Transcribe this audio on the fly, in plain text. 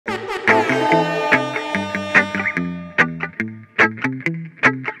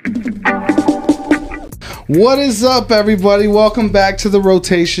What is up, everybody? Welcome back to the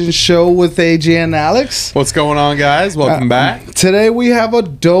Rotation Show with AJ and Alex. What's going on, guys? Welcome back. Today we have a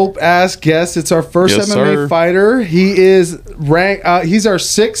dope-ass guest. It's our first MMA fighter. He is he's our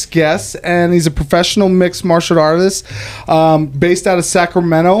sixth guest, and he's a professional mixed martial artist based out of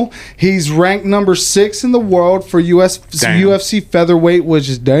Sacramento. He's ranked number 6 in the world for UFC featherweight, which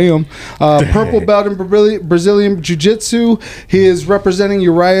is purple belt in Brazilian Jiu-Jitsu. He is representing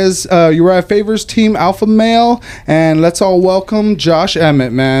Uriah Faber's team, Alpha Male, and let's all welcome Josh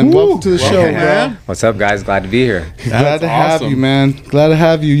Emmett, man. Welcome to the show, bro. What's up, guys? Glad to be here. Glad to have you, man. Glad to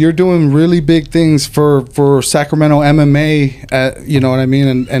have you. You're doing really big things for Sacramento MMA, you know what I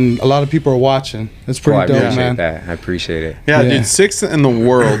mean? And a lot of people are watching. It's pretty dope, man. I appreciate it. Yeah, dude, 6th in the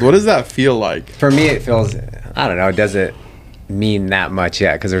world. What does that feel like? For me, it feels, I don't know, it doesn't mean that much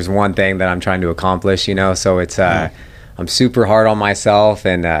yet because there's one thing that I'm trying to accomplish, you know? So it's, I'm super hard on myself,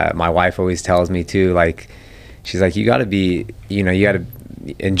 and my wife always tells me too, like, she's like, you got to be, you know, you got to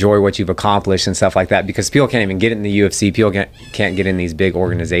enjoy what you've accomplished and stuff like that, because people can't even get in the UFC, people can't get in these big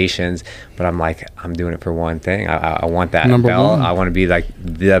organizations, but I'm like, I'm doing it for one thing. I want that belt. I want to be like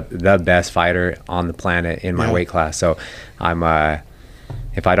the best fighter on the planet in my weight class. So I'm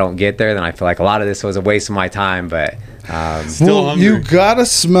if I don't get there, then I feel like a lot of this was a waste of my time, but still hungry. You gotta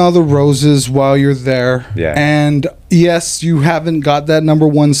smell the roses while you're there. Yeah. And yes, you haven't got that number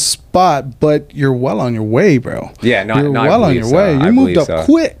 1 spot, but you're well on your way, bro. Yeah, no, you're well on your way. You moved up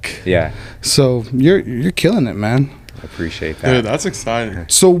quick. Yeah. So you're killing it, man. I appreciate that. Dude, that's exciting.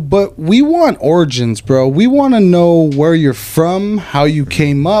 So, but we want origins, bro. We want to know where you're from, how you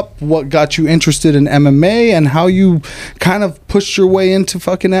came up, what got you interested in MMA, and how you kind of pushed your way into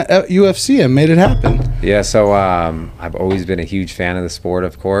fucking UFC and made it happen. Yeah, so I've always been a huge fan of the sport,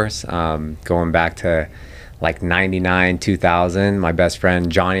 of course. Going back to like 99, 2000, my best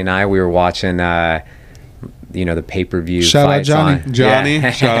friend Johnny and I, we were watching you know, the pay-per-view shout fights. Shout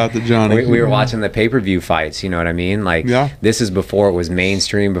out to Johnny. We were watching the pay-per-view fights, you know what I mean? Like, this is before it was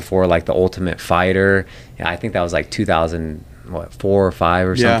mainstream, before like the Ultimate Fighter. Yeah, I think that was like 2004 or 5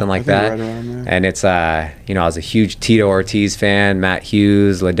 or something like that. Right around there. And it's you know, I was a huge Tito Ortiz fan, Matt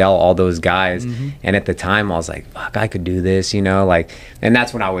Hughes, Liddell, all those guys. And at the time I was like, fuck, I could do this, you know, like, and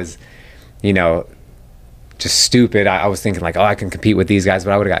that's when I was, you know, just stupid. I was thinking like, oh, I can compete with these guys, but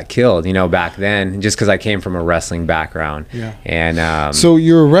I would have got killed, you know, back then, just because I came from a wrestling background. Yeah. And so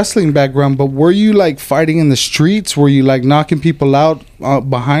you're a wrestling background, but were you like fighting in the streets? Were you like knocking people out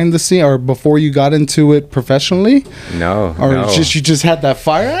behind the scene, or before you got into it professionally? No. Or you just had that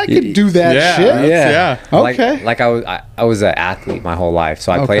fire? I could do that shit. Yeah. Okay. Like I was an athlete my whole life,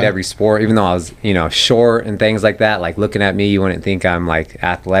 so I played every sport, even though I was, you know, short and things like that. Like, looking at me, you wouldn't think I'm like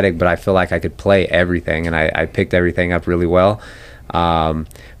athletic, but I feel like I could play everything, and I picked everything up really well.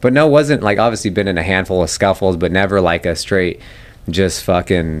 But no, wasn't like, obviously been in a handful of scuffles, but never like a straight just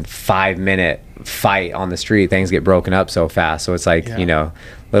fucking 5-minute fight on the street. Things get broken up so fast, so it's like, you know,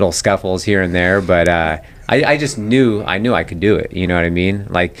 little scuffles here and there, but I just knew I could do it, you know what I mean?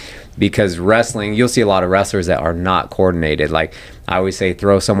 Like, because wrestling, you'll see a lot of wrestlers that are not coordinated. Like, I always say,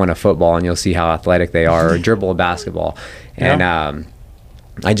 throw someone a football and you'll see how athletic they are, or dribble a basketball. And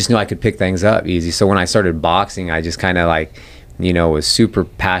I just knew I could pick things up easy. So when I started boxing, I just kind of like, you know, was super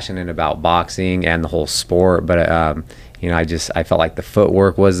passionate about boxing and the whole sport. But you know, I felt like the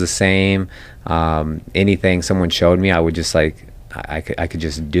footwork was the same. Anything someone showed me, I would just like, I could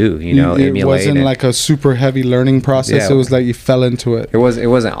just do, you know, emulate. It wasn't like a super heavy learning process. It was like you fell into it. It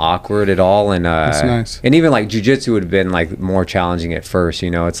wasn't awkward at all. And that's nice. And even like jiu-jitsu would have been like more challenging at first, you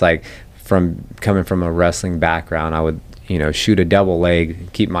know. It's like, coming from a wrestling background, I would, you know, shoot a double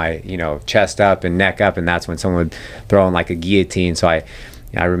leg, keep my, you know, chest up and neck up, and that's when someone would throw in like a guillotine. So I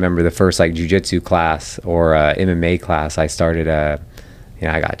remember the first like jiu-jitsu class or MMA class I started, you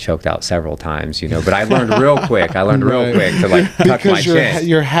know, I got choked out several times, you know, but I learned real quick. I learned real quick to like tuck my chin.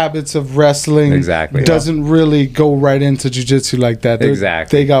 Your habits of wrestling doesn't really go right into jiu-jitsu like that.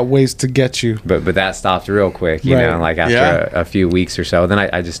 They got ways to get you. But that stopped real quick, you know, like after a few weeks or so. Then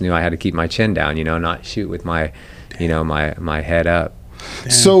I just knew I had to keep my chin down, you know, not shoot with my, you know, my head up.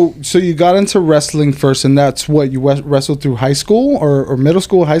 Damn. So you got into wrestling first, and that's what you wrestled through high school or middle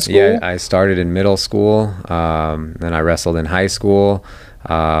school, high school? Yeah, I started in middle school, then I wrestled in high school.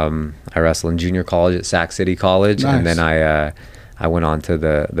 I wrestled in junior college at Sac City College, and then I went on to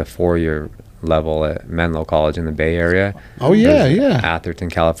the 4-year level at Menlo College in the Bay Area. Oh yeah,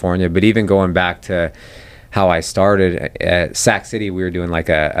 Atherton, California. But even going back to how I started at Sac City, we were doing like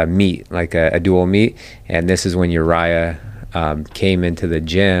a meet, like a dual meet, and this is when Uriah came into the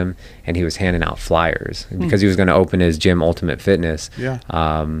gym and he was handing out flyers because he was going to open his gym, Ultimate Fitness. Yeah.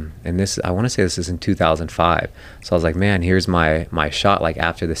 And this, I want to say this is in 2005. So I was like, man, here's my shot. Like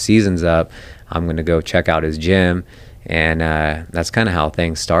after the season's up, I'm going to go check out his gym. And that's kind of how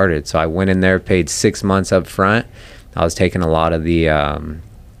things started. So I went in there, paid 6 months up front. I was taking a lot of the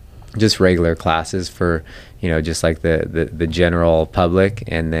just regular classes for, you know, just like the general public.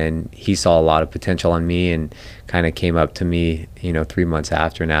 And then he saw a lot of potential in me and kind of came up to me, you know, 3 months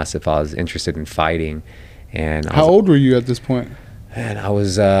after and asked if I was interested in fighting. And how old were you at this point? And I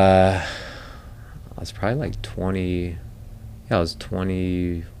was probably like 20. Yeah, I was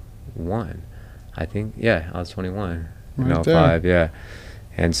 21, I think. Yeah, I was 21. Right no, there. 5. Yeah.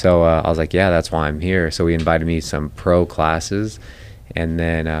 And so I was like, yeah, that's why I'm here. So he invited me to some pro classes. And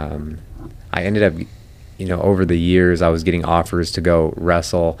then I ended up, you know, over the years, I was getting offers to go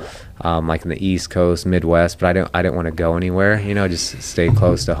wrestle, like in the East Coast, Midwest, but I didn't want to go anywhere, you know, just stay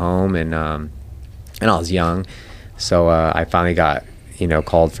close to home. And I was young. So I finally got, you know,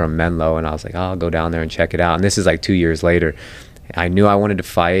 called from Menlo, and I was like, oh, I'll go down there and check it out. And this is like 2 years later. I knew I wanted to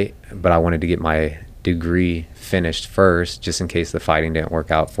fight, but I wanted to get my degree finished first, just in case the fighting didn't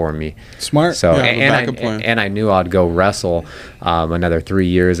work out for me. Smart. So Yeah, and I knew I'd go wrestle another 3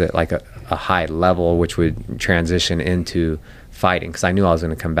 years at like a high level, which would transition into fighting, because I knew I was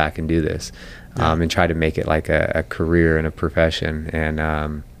going to come back and do this, and try to make it like a career and a profession.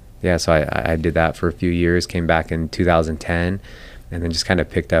 And yeah, so I did that for a few years, came back in 2010, and then just kind of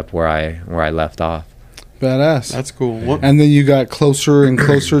picked up where I left off. Badass. That's cool. What? And then you got closer and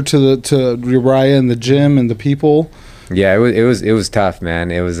closer to Uriah and the gym and the people. Yeah, it was tough, man.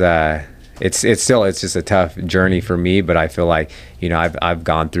 It was it's just a tough journey for me, but I feel like, you know, I've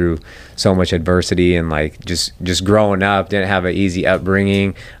gone through so much adversity, and like just growing up, didn't have an easy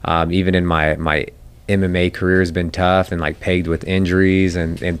upbringing. Even in my MMA career has been tough and like plagued with injuries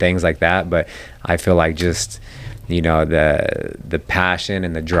and things like that. But I feel like just, you know, the passion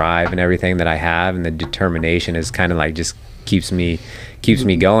and the drive and everything that I have and the determination is kind of like just keeps me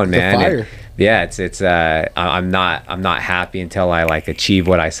going, man. The fire. And yeah, it's I'm not happy until I like achieve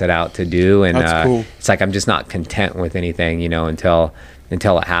what I set out to do. And That's cool. It's like I'm just not content with anything, you know, until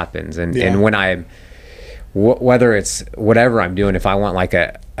it happens. And when I'm whether it's whatever I'm doing, if I want like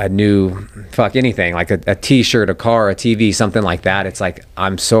a new anything, like a t-shirt, a car, a TV, something like that, it's like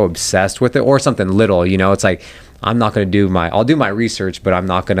I'm so obsessed with it. Or something little, you know, it's like I'm not going to I'll do my research, but I'm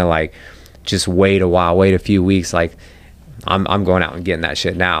not going to like just wait a few weeks. Like I'm going out and getting that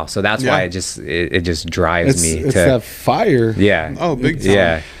shit now. So that's why it just drives me. It's that fire. Yeah. Oh, big time.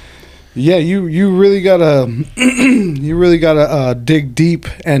 Yeah. Yeah, you really gotta dig deep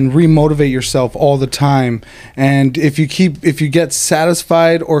and remotivate yourself all the time. And if you get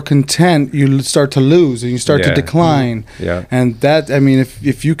satisfied or content, you start to lose and you start to decline. Yeah. And that, I mean,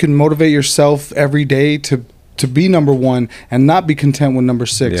 if you can motivate yourself every day to be number one and not be content with number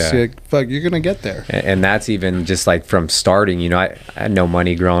 6, you're gonna get there. And that's even just like from starting, you know, I had no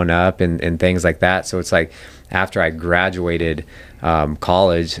money growing up and things like that. So it's like after I graduated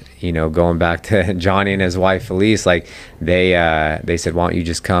college, you know, going back to Johnny and his wife Felice, like they said, why don't you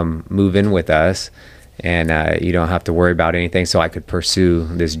just come move in with us, and you don't have to worry about anything, so I could pursue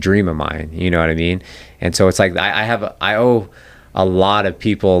this dream of mine, you know what I mean? And so it's like I owe a lot of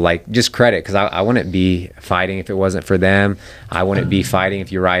people like just credit, because I wouldn't be fighting if it wasn't for them. I wouldn't be fighting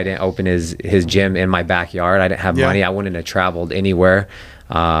if Uriah didn't open his gym in my backyard. I didn't have money. I wouldn't have traveled anywhere.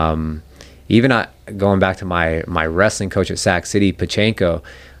 Even going back to my wrestling coach at Sac City, Pachenko,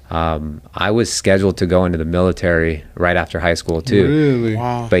 I was scheduled to go into the military right after high school too. Really?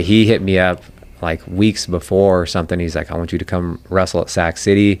 Wow. But he hit me up like weeks before or something. He's like, I want you to come wrestle at Sac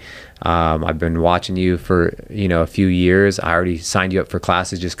City. I've been watching you for, you know, a few years. I already signed you up for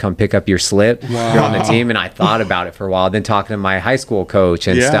classes. Just come pick up your slip. Wow. You're on the team. And I thought about it for a while. Then talking to my high school coach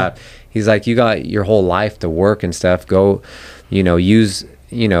and stuff. He's like, you got your whole life to work and stuff. Go, use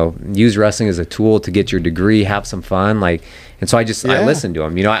wrestling as a tool to get your degree, have some fun. Like, and so I listened to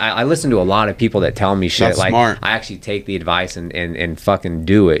him. You know, I listen to a lot of people that tell me shit. That's like, smart. I actually take the advice and fucking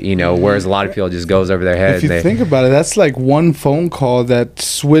do it, you know, whereas a lot of people just goes over their head. If you think about it, that's like one phone call that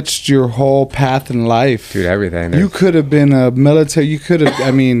switched your whole path in life. Dude, everything. You could have been a military. You could have, I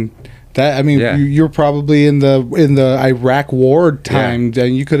mean, That I mean, you're probably in the Iraq War time,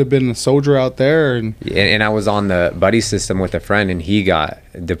 and you could have been a soldier out there. And I was on the buddy system with a friend, and he got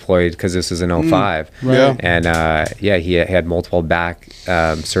deployed because this was in 05. Right. And he had multiple back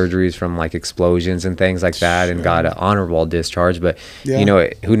surgeries from like explosions and things like that, and got an honorable discharge. But you know,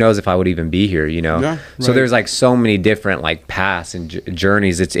 who knows if I would even be here? You know, so there's like so many different like paths and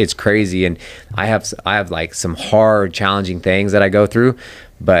journeys. It's crazy, and I have like some hard, challenging things that I go through,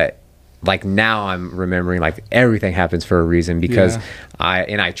 but like now I'm remembering like everything happens for a reason, because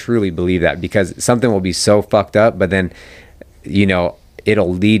I truly believe that, because something will be so fucked up, but then, you know,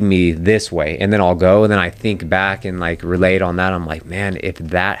 it'll lead me this way, and then I'll go, and then I think back and like relate on that. I'm like, man, if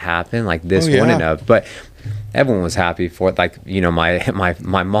that happened, like this wouldn't have. But everyone was happy for it. Like, you know, my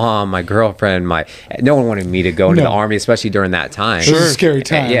mom, my girlfriend, no one wanted me to go into the Army, especially during that time. Sure. It was a scary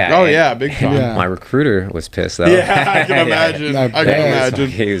time. Big time. Yeah. My recruiter was pissed though. Yeah, I can imagine. I can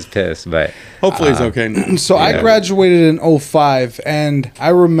imagine. He was pissed, but hopefully he's okay now. So I graduated in 05, and I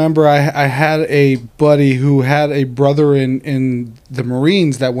remember I had a buddy who had a brother in the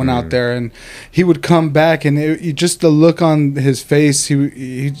Marines that went out there, and he would come back, and just the look on his face,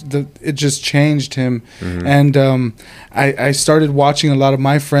 it just changed him. And I started watching a lot of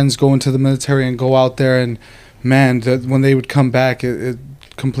my friends go into the military and go out there, and man, when they would come back, it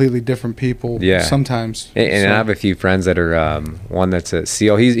completely different people sometimes. And I have a few friends that are one that's a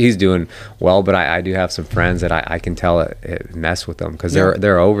SEAL. He's doing well, but I do have some friends that I can tell it mess with them, because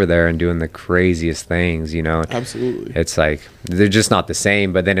they're over there and doing the craziest things, you know. Absolutely. It's like they're just not the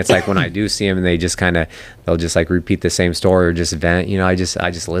same. But then it's like when I do see them, and they just they'll just like repeat the same story or just vent, you know. I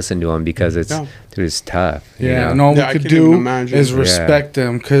just listen to them, because it's dude, it's tough. Yeah, you know? and all we could do is respect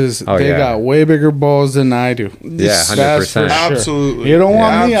them, because they got way bigger balls than I do. Yeah, 100%. Absolutely. You don't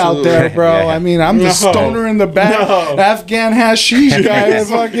want me out there, bro. I mean, I'm the stoner in the back, Afghan hashish guy.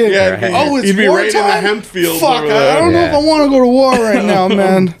 Fucking, oh, it's You'd be right wartime? in the hemp field. Fuck, I don't know if I want to go to war right now,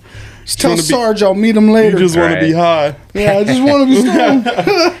 man. Just tell Sarge I'll meet him later. You just want to be high. Yeah, I just want to be stoned.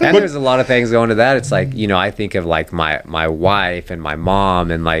 And there's a lot of things going to that. It's like, you know, I think of like my wife and my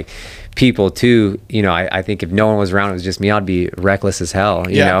mom and like people too. You know, I think if no one was around, it was just me, I'd be reckless as hell,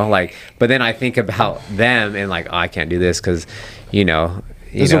 you know, like, but then I think about them and like, oh, I can't do this, because, you know,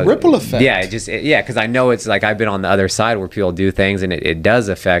 there's a ripple effect. Yeah, because I know it's like I've been on the other side where people do things, and it does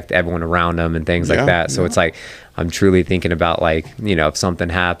affect everyone around them and things like that. So it's like I'm truly thinking about, like, you know, if something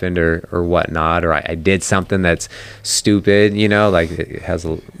happened or whatnot, or I did something that's stupid, you know, like it has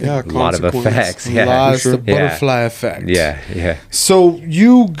a lot of effects. The butterfly effect. Yeah. So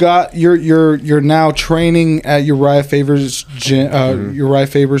you're now training at Uriah Faber's gym.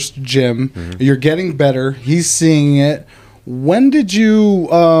 You're getting better. He's seeing it. When did you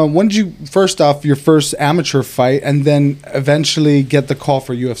first off, your first amateur fight, and then eventually get the call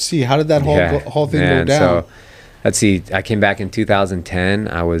for UFC? How did that whole thing go down? So let's see, I came back in 2010.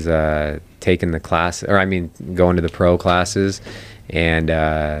 I was taking the class, going to the pro classes, and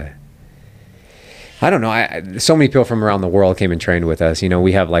I don't know, so many people from around the world came and trained with us. You know,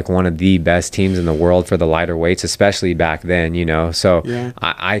 we have like one of the best teams in the world for the lighter weights, especially back then, you know. So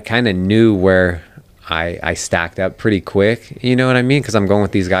I kind of knew where I stacked up pretty quick, you know what I mean? Because I'm going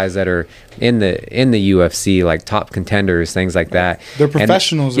with these guys that are in the UFC, like top contenders, things like that. They're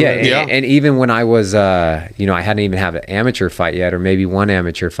professionals. And even when I was, you know, I hadn't even had an amateur fight yet, or maybe one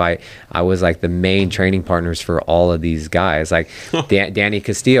amateur fight, I was like the main training partners for all of these guys. Like Danny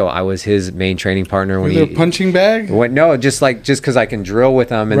Castillo, I was his main training partner. When he punching bag? No, just because I can drill with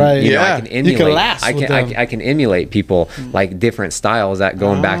them, and you know, I can emulate. You can last with them. I can emulate people, like different styles, that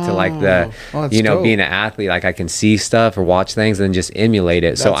going back to like the, you know, being an athlete, like I can see stuff or watch things and then just emulate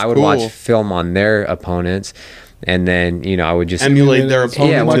it. So I would watch film on their opponents, and then, you know, I would just emulate their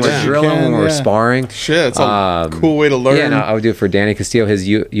opponent. Yeah, when we're drilling, when we're sparring. Shit, it's a cool way to learn. Yeah, and I would do it for Danny Castillo, his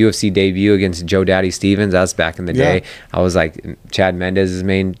UFC debut against Joe Daddy Stevens. That's back in the day. I was like Chad Mendez's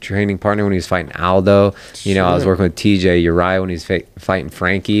main training partner when he was fighting Aldo. You know, I was working with TJ Uriah when he was fighting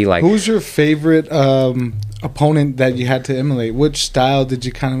Frankie. Like, who's your favorite opponent that you had to emulate? Which style did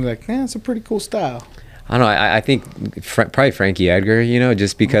you kind of be like, man, it's a pretty cool style? I don't know. I think probably Frankie Edgar, you know,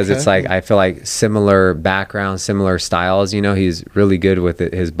 just because it's like, I feel like similar background, similar styles, you know. He's really good with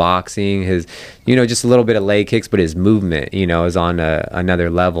his boxing, his, you know, just a little bit of leg kicks, but his movement, you know, is on another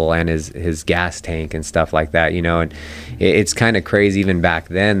level, and his gas tank and stuff like that, you know. And it's kind of crazy even back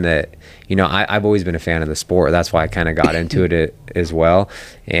then that, you know, I've always been a fan of the sport. That's why I kind of got into it as well.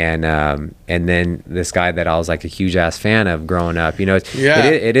 And then this guy that I was like a huge ass fan of growing up, you know,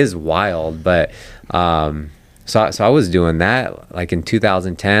 it is wild, but so I was doing that like in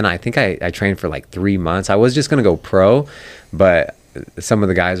 2010. I think I trained for like 3 months. I was just gonna go pro, but some of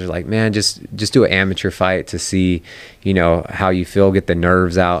the guys are like, man, just do an amateur fight to see, you know, how you feel, get the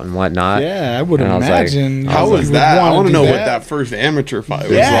nerves out and whatnot. Yeah, I would And imagine. How was that? I want to know what that first amateur fight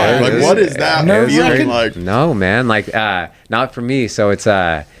was like. Like, what is that feeling like? No, man, like not for me. So it's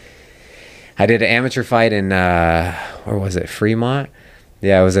I did an amateur fight in where was it, Fremont?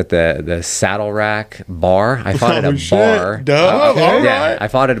 Yeah, I was at the Saddle Rack bar. I fought at a bar. Yeah, I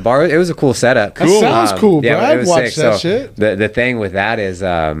fought at a bar. It was a cool setup. That sounds cool, bro. I'd watch that shit. The thing with that is,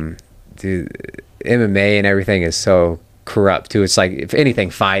 dude, MMA and everything is so corrupt too. It's like, if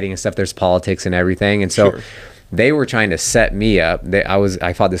anything, fighting and stuff, there's politics and everything. And so they were trying to set me up.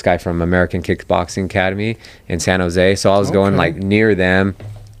 I fought this guy from American Kickboxing Academy in San Jose. So I was going like near them.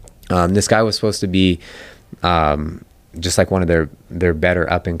 This guy was supposed to be just like one of their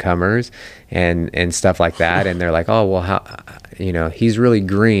better up and comers and stuff like that. And they're like, oh, well, how, you know, he's really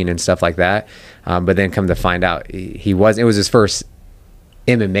green and stuff like that. But then come to find out it was his first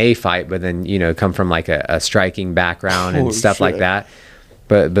MMA fight, but then, you know, come from like a striking background and stuff like that.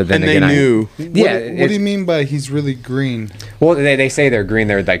 But then and again, they knew. What do you mean by he's really green? Well, they say they're green.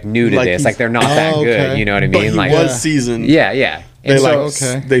 They're like new to this. Like they're not that good. You know what I mean? But he was seasoned. Yeah. They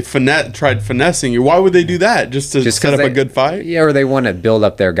they tried finessing you. Why would they do that? Just to set up a good fight? Yeah, or they want to build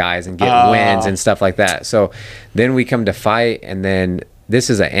up their guys and get wins and stuff like that. So then we come to fight, and then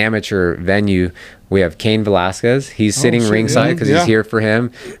this is an amateur venue. We have Cain Velasquez. He's sitting ringside because he's here for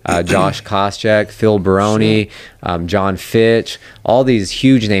him. Josh Koscheck, Phil Baroni, John Fitch, all these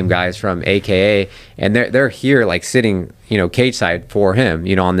huge name guys from AKA, and they're here like sitting, you know, cage side for him,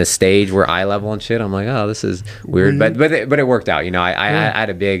 you know, on this stage where eye level and shit. I'm like, oh, this is weird, but it worked out. You know, I had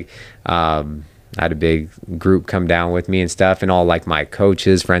a big. I had a big group come down with me and stuff, and all like my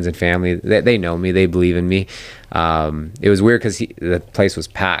coaches, friends, and family. They know me. They believe in me. It was weird because the place was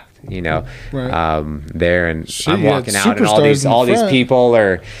packed, you know, there, and I'm walking out, and all these people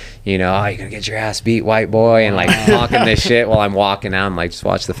are, you know, oh, you're gonna get your ass beat, white boy, and like talking this shit while I'm walking out. I'm like, just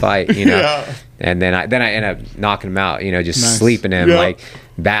watch the fight, you know. And then I end up knocking him out, you know, just sleeping him like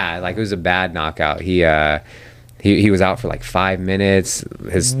bad. Like it was a bad knockout. He was out for like 5 minutes.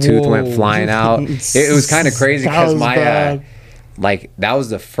 His tooth went flying out. It was kind of crazy because like that was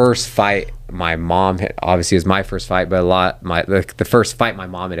the first fight my mom had. Obviously, it was my first fight, but the first fight my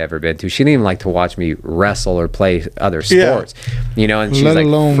mom had ever been to. She didn't even like to watch me wrestle or play other sports, you know. And she was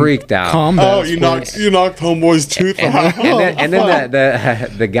like freaked out. Oh, you knocked homeboy's tooth out. And then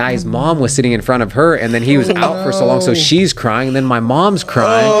the guy's mom was sitting in front of her, and then he was out for so long, so she's crying, and then my mom's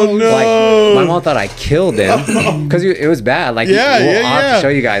crying. Oh no! Like my mom thought I killed him because it was bad. Like I'll have to show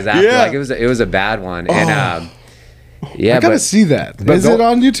you guys after. Like it was a bad one, and I gotta see that. Is it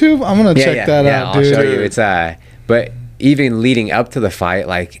on YouTube? I'm gonna check that out, dude. I'll show you. It's but even leading up to the fight,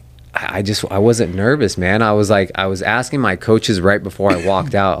 like I wasn't nervous, man. I was asking my coaches right before I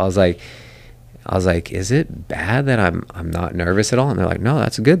walked out. I was like, is it bad that I'm not nervous at all? And they're like, no,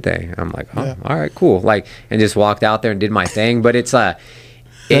 that's a good thing. I'm like, oh, all right, cool. Like, and just walked out there and did my thing. But it's that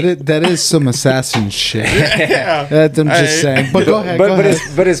is some assassin shit. That I'm just saying. But go ahead.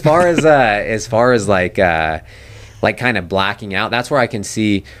 But as far as like kind of blacking out, that's where I can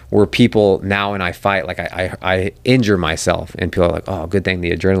see where people now when I fight, like I injure myself, and people are like, oh, good thing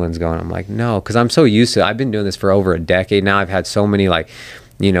the adrenaline's going. I'm like, no, because I'm so used to it. I've been doing this for over a decade now. I've had so many like,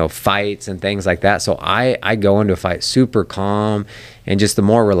 you know, fights and things like that. So I go into a fight super calm, and just the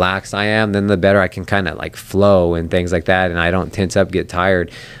more relaxed I am, then the better I can kind of like flow and things like that, and I don't tense up, get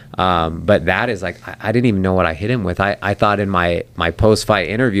tired. But that is like, I didn't even know what I hit him with. I thought in my post-fight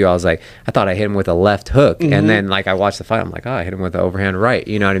interview, I was like, I thought I hit him with a left hook. And then like I watched the fight, I'm like, oh, I hit him with the overhand right.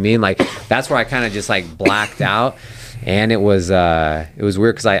 You know what I mean? Like that's where I kind of just like blacked out. And it was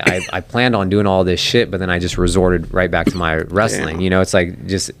weird because I planned on doing all this shit, but then I just resorted right back to my wrestling. You know, it's like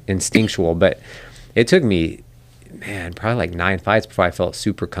just instinctual. But it took me, man, probably like 9 fights before I felt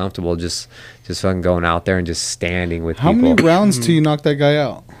super comfortable just fucking going out there and just standing with people. How many rounds till you knock that guy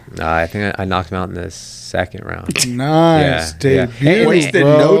out? I think I knocked him out in the second round. Nice. Debut, wasted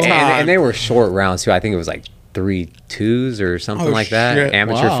no time. And they were short rounds too. I think it was like 3-2s or something like that. Shit.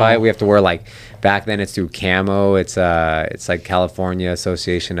 Amateur fight. We have to wear like, back then it's through camo. It's like California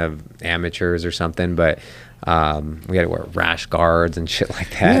Association of Amateurs or something, but we had to wear rash guards and shit like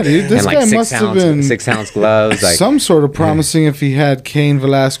that. Yeah, dude, this and guy must have been 6-ounce gloves. Like, some sort of promising if he had Cain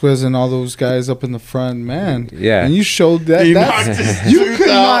Velasquez and all those guys up in the front, man. Yeah. And you showed that. You could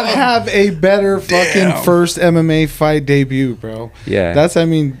not have a better fucking first MMA fight debut, bro. Yeah. I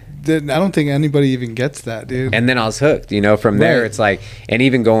don't think anybody even gets that, dude. And then I was hooked, you know, from there. It's like, and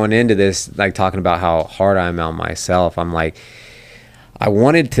even going into this, like talking about how hard I am on myself, I'm like, I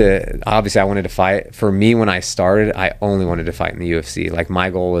wanted to fight. For me, when I started, I only wanted to fight in the UFC. Like, my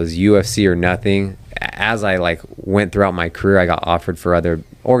goal was UFC or nothing. As I like went throughout my career, I got offered for other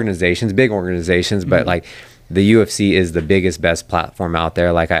organizations, big organizations, but like the UFC is the biggest, best platform out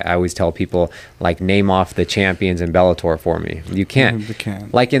there. Like, I always tell people, like, name off the champions in Bellator for me. You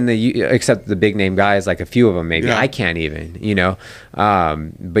can't. Like, except the big name guys, like a few of them maybe. Yeah. I can't even, you know.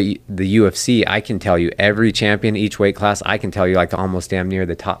 But the UFC, I can tell you every champion, each weight class. I can tell you like almost damn near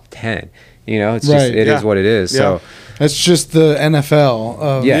the top 10. You know, it's just it is what it is. So it's just the NFL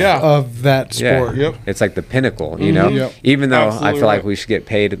of that sport. Yep. It's like the pinnacle. You know, even though I feel like we should get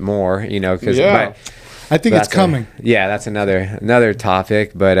paid more. You know, because I think it's coming. That's another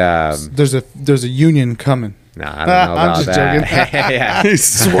topic, but there's a union coming. Nah, I don't know about I'm just that. joking. He's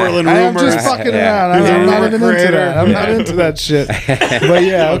swirling rumors. I'm just fucking around. I'm not even into that. I'm not into that shit. But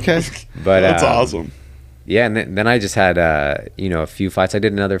yeah, okay. But that's awesome. Yeah, and then I just had a few fights. I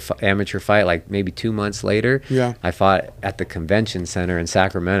did another amateur fight like maybe 2 months later. Yeah, I fought at the convention center in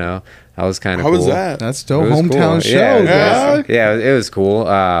Sacramento. That was kind of cool. How was that? That's dope. Hometown cool. show. It was cool.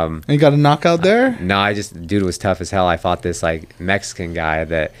 And you got a knockout there? No, dude was tough as hell. I fought this like Mexican guy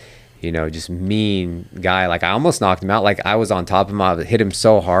that, just mean guy. Like, I almost knocked him out. Like, I was on top of him. I hit him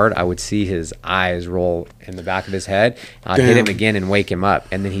so hard, I would see his eyes roll in the back of his head. I'd hit him again and wake him up.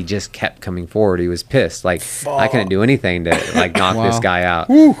 And then he just kept coming forward. He was pissed. Like, I couldn't do anything to like knock this guy out.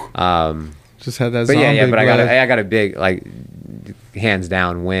 Just had that. But but I got a big, like, hands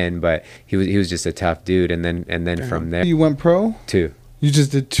down win. But he was just a tough dude. And then from there, you went pro? 2. You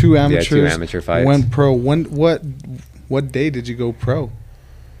just did 2 amateurs. Yeah, 2 amateur fights. Went pro. What day did you go pro?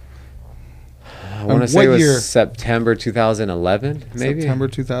 I want to say it was September 2011, maybe. September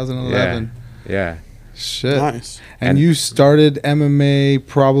 2011. Yeah. Shit. Nice. And you started MMA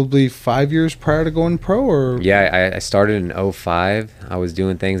probably 5 years prior to going pro, or? Yeah, I started in 2005. I was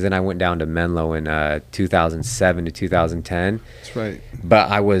doing things, then I went down to Menlo in 2007 to 2010. That's right.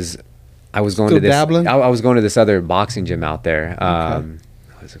 But I was going to this. I was going to this other boxing gym out there.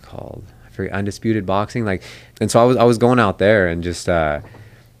 What is it called? I forget. Undisputed Boxing. Like, and so I was going out there and just.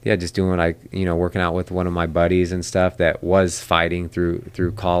 Just doing like, working out with one of my buddies and stuff that was fighting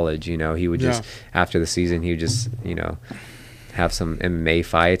through college. He would just, after the season, he would just, have some MMA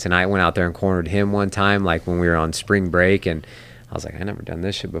fights. And I went out there and cornered him one time, like when we were on spring break. And I was like, I never done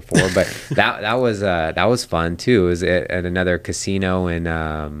this shit before. But that was fun too. It was at another casino in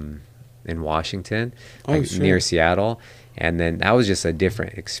Washington, near Seattle. And then that was just a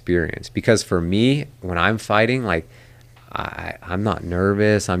different experience, because for me, when I'm fighting, like, I'm not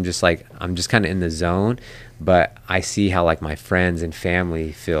nervous. I'm just kind of in the zone, but I see how like my friends and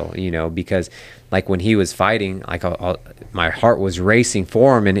family feel, because like when he was fighting, like my heart was racing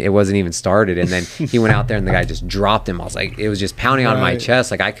for him and it wasn't even started. And then he went out there and the guy just dropped him. I was like, it was just pounding on my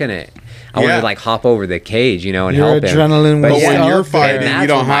chest. Like I wanted to like hop over the cage, and help him. Adrenaline. But when you're fighting, you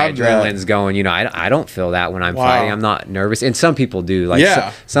don't have adrenaline's going. I don't feel that when I'm fighting. I'm not nervous, and some people do.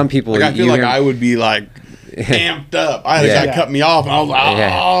 Like some people. Like I feel like I would be like amped up. I had a guy cut me off and I was like,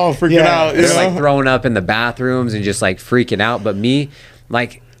 freaking out. It's like throwing up in the bathrooms and just like freaking out. But me,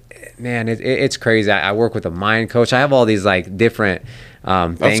 like, man, it's crazy. I work with a mind coach. I have all these like different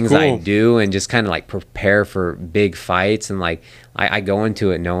things I do, and just kind of like prepare for big fights. And like I go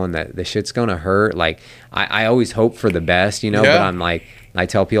into it knowing that the shit's gonna hurt. Like I always hope for the best, but I'm like, I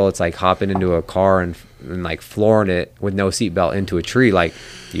tell people it's like hopping into a car and like flooring it with no seatbelt into a tree. Like,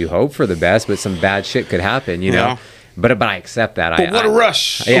 you hope for the best, but some bad shit could happen, But I accept that. But what a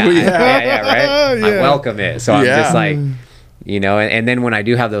rush! Yeah, right. I welcome it. So I'm just like, and then when I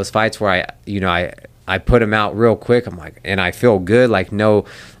do have those fights where I put them out real quick, I'm like, and I feel good. Like, no,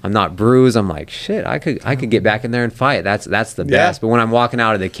 I'm not bruised. I'm like, shit, I could get back in there and fight. That's the best. But when I'm walking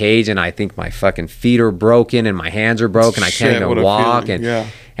out of the cage and I think my fucking feet are broken and my hands are broken, I can't even walk.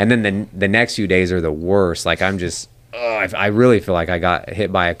 And then the next few days are the worst. Like, I'm just, I really feel like I got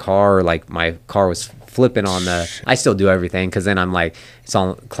hit by a car, or like my car was flipping on I still do everything, because then I'm like, it's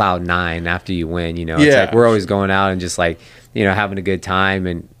on cloud 9 after you win, It's like we're always going out and just like, having a good time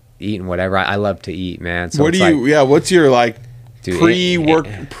and eating whatever. I love to eat, man. So what's your like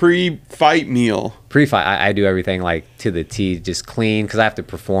pre-fight meal? Pre-fight, I do everything like to the T, just clean, because I have to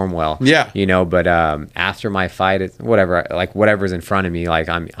perform well. But after my fight, it's whatever's in front of me, like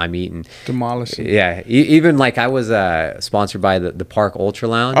I'm eating, demolishing. Even like I was sponsored by the Park Ultra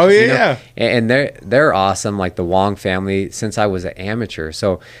Lounge. And they're awesome, like the Wong family, since I was an amateur.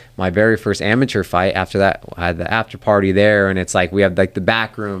 So my very first amateur fight, after that I had the after party there, and it's like we have like the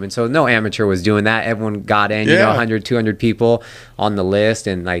back room, and so no amateur was doing that. Everyone got in, 100 200 people on the list,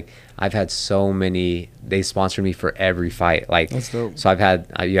 and like I've had so many. They sponsored me for every fight. Like, that's dope. So I've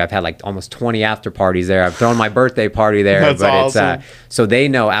had like almost 20 after parties there. I've thrown my birthday party there. That's but awesome. It's so they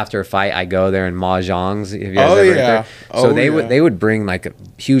know after a fight I go there and mahjongs. Have you guys Oh ever yeah. So they would bring like a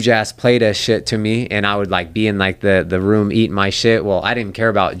huge ass plate of shit to me, and I would like be in like the room eating my shit. Well, I didn't care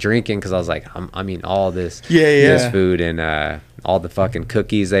about drinking because I was like, I'm eating all this food and all the fucking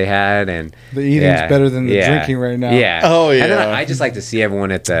cookies they had, and the eating's better than the drinking right now. Yeah. Oh yeah. And then I just like to see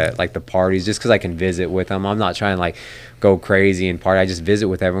everyone at the parties just because I can visit with them. I'm not trying to like go crazy and party. I just visit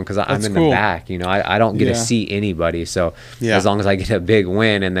with everyone because I'm in the back. You know, I don't get to see anybody. So as long as I get a big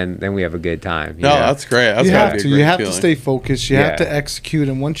win, and then we have a good time. You know? That's great. That's you have to stay focused. You have to execute,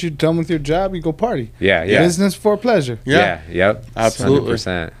 and once you're done with your job, you go party. Yeah. Business for pleasure. Yep. Absolutely.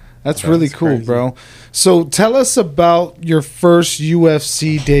 100%. That's really cool, crazy. Bro. So tell us about your first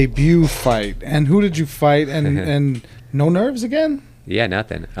UFC debut fight, and who did you fight, and no nerves again? Yeah,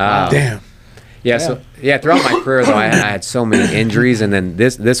 nothing. Damn. Yeah, so throughout my career though, I had so many injuries, and then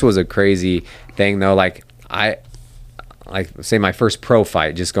this was a crazy thing though. Like say my first pro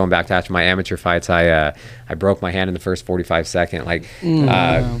fight, just going back to after my amateur fights, I broke my hand in the first 45 second, like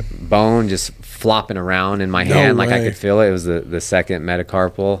bone just flopping around in my hand, like I could feel it. It was the second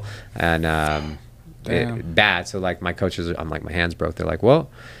metacarpal, and bad. So like my coaches, I'm like, my hand's broke. They're like,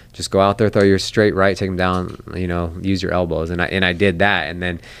 well, just go out there, throw your straight right, take them down, you know, use your elbows. And I did that. And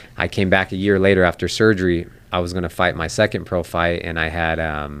then I came back a year later after surgery. I was going to fight my second pro fight, and I had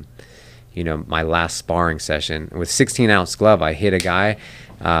you know, my last sparring session with 16-ounce glove. I hit a guy,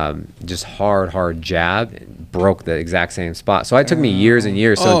 just hard jab, broke the exact same spot. So it took me years and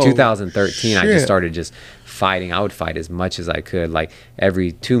years. So in 2013, I just started just fighting. I would fight as much as I could, like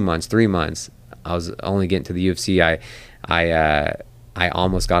every 2 months, 3 months. I was only getting to the UFC. I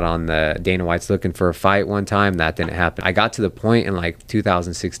almost got on the Dana White's looking for a fight one time. That didn't happen. I got to the point in like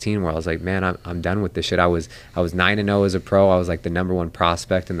 2016 where I was like, man, I'm done with this shit. I was 9-0 as a pro. I was like the #1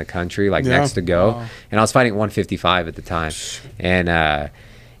 prospect in the country, like next to go. Wow. And I was fighting 155 at the time. And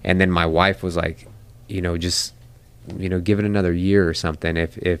then my wife was like, you know, just, you know, give it another year or something.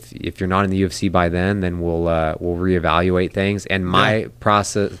 If you're not in the UFC by then we'll reevaluate things. And my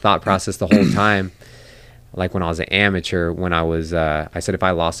thought process the whole time, like when I was an amateur, when I was, I said, if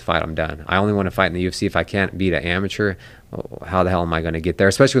I lost a fight, I'm done. I only want to fight in the UFC. If I can't beat an amateur, how the hell am I going to get there?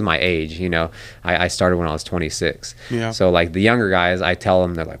 Especially with my age, you know, I started when I was 26. Yeah. So like the younger guys, I tell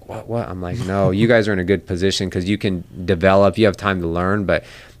them, they're like, what? I'm like, no, you guys are in a good position because you can develop, you have time to learn. But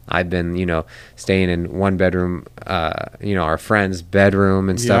I've been, you know, staying in one bedroom, you know, our friend's bedroom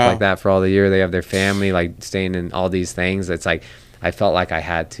and stuff like that for all the year. They have their family, like staying in all these things. It's like, I felt like I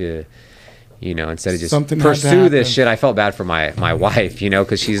had to, you know, instead of just pursue this shit. I felt bad for my wife, you know,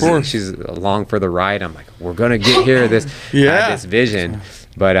 because she's along for the ride. I'm like, we're gonna get here. This vision,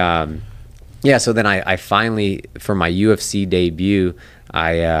 but so then I finally, for my UFC debut,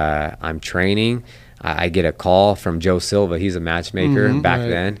 I'm training. I get a call from Joe Silva. He's a matchmaker back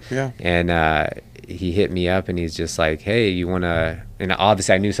then, and he hit me up and he's just like, hey, you wanna? And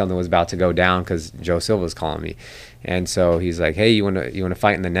obviously I knew something was about to go down because Joe Silva was calling me, and so he's like, hey, you wanna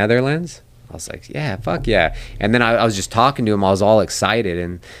fight in the Netherlands? I was like, yeah, fuck yeah. And then I was just talking to him. I was all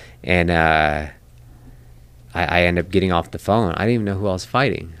excited, and I ended up getting off the phone. I didn't even know who I was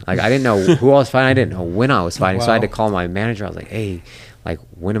fighting. Like, I didn't know who I was fighting. I didn't know when I was fighting. Wow. So I had to call my manager. I was like, hey, like,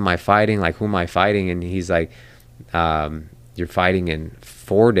 when am I fighting? Like, who am I fighting? And he's like, you're fighting in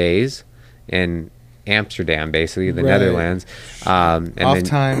 4 days in Amsterdam, basically, the Netherlands. And off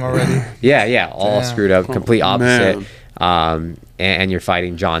time already. Yeah, all screwed up, complete opposite. And you're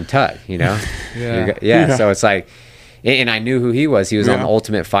fighting John Tutt, you know? So it's like, and I knew who he was. He was on the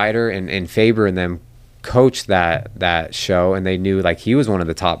Ultimate Fighter, and Faber and them coached that show, and they knew like he was one of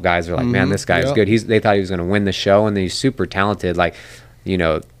the top guys. They're like, man, this guy's good. They thought he was going to win the show, and he's super talented, like, you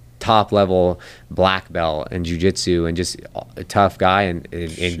know, top level black belt in jiu-jitsu, and just a tough guy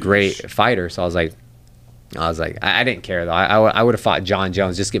and great fighter. So I was like, I didn't care though. I would have fought John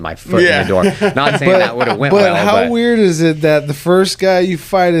Jones, just get my foot in the door. Not saying that would have went well. But how weird is it that the first guy you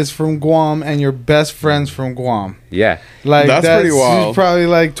fight is from Guam and your best friend's from Guam? Yeah, like that's pretty wild. He's probably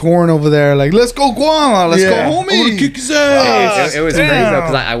like torn over there. Like, let's go Guam, let's go homie. I'm gonna kick his ass. It was crazy though,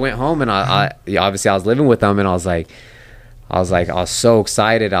 because I went home and I obviously I was living with them, and I was so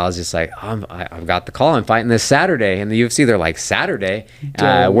excited. I was just like, I've got the call. I'm fighting this Saturday in the UFC. They're like, Saturday?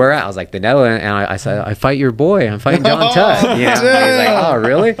 Where at? I was like, the Netherlands. And I said, I fight your boy. I'm fighting John Tutt. You know? He's like, oh,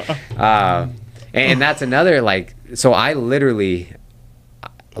 really? And that's another, like, so I literally,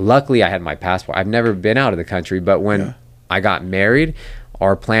 luckily I had my passport. I've never been out of the country, but when I got married,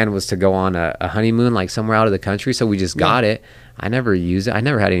 our plan was to go on a honeymoon like somewhere out of the country, so we just got it. I never used it. I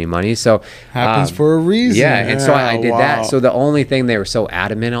never had any money, so happens for a reason. Yeah, and so I did that. So the only thing they were so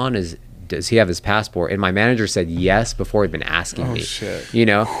adamant on is, does he have his passport? And my manager said yes before he'd been asking me. Shit. You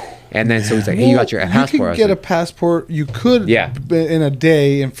know, and then so he's like, "Hey, you got your passport?" You could get a passport. You could, in a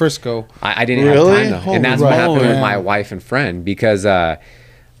day in Frisco. I didn't have time though, and that's what happened with my wife and friend, because I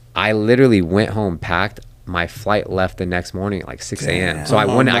literally went home, packed. My flight left the next morning at like 6 a.m. So I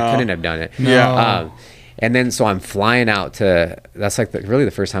couldn't have done it. Yeah. And then so I'm flying out to, that's like really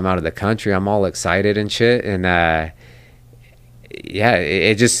the first time out of the country. I'm all excited and shit. And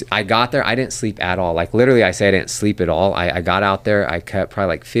it just, I got there. I didn't sleep at all. Like literally I say I didn't sleep at all. I got out there. I cut probably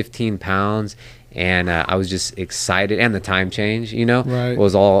like 15 pounds. And I was just excited. And the time change, you know,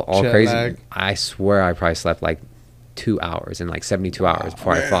 was all Jet crazy. lag. I swear I probably slept like 2 hours and like 72 hours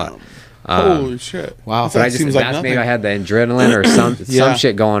before I fought. Holy shit! Wow, but I just maybe I had the adrenaline or some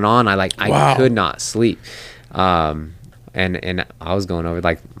shit going on. I could not sleep, and I was going over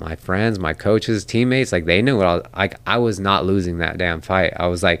like my friends, my coaches, teammates, like they knew what I was like. I was not losing that damn fight. I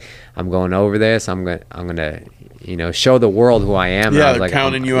was like, I'm going over this. I'm gonna show the world who I am. Yeah, and I was like,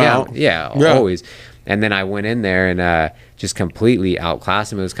 counting you out. Yeah, always. And then I went in there and just completely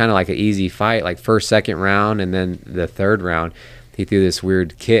outclassed him. It was kind of like an easy fight, like first, second round, and then the third round. He threw this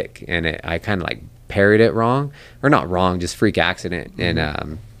weird kick, and I kind of like parried it wrong, or not wrong, just freak accident,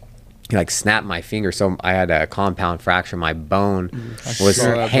 and he like snapped my finger, so I had a compound fracture. My bone was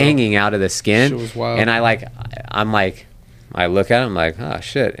hanging out of the skin, and I look at him like, oh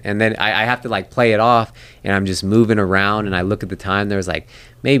shit, and then I have to like play it off, and I'm just moving around, and I look at the time. There's like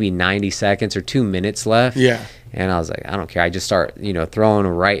maybe 90 seconds or 2 minutes left. Yeah. And I was like, I don't care. I just start throwing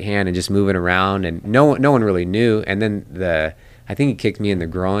a right hand and just moving around, and no one really knew. And then I think he kicked me in the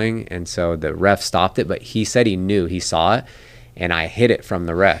groin, and so the ref stopped it, but he said he knew, he saw it, and I hit it from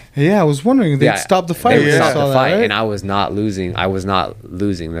the ref. Yeah, I was wondering, they'd stop the fight. They would stop the fight, right? And I was not losing. I was not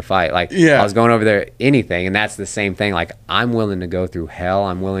losing the fight. Like, I was going over there, anything, and that's the same thing. Like, I'm willing to go through hell.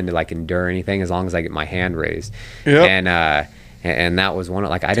 I'm willing to, like, endure anything as long as I get my hand raised. Yep. And that was one of,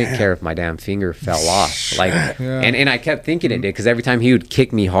 like, I didn't care if my damn finger fell off. Like, and I kept thinking it did, because every time he would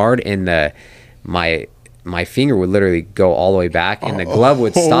kick me hard, and my finger would literally go all the way back, and the glove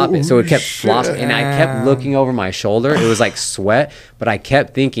would stop it. So it kept flopping, and I kept looking over my shoulder. It was like sweat, but I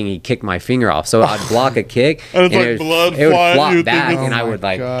kept thinking he kicked my finger off. So I'd block a kick, and it would flop back, and I would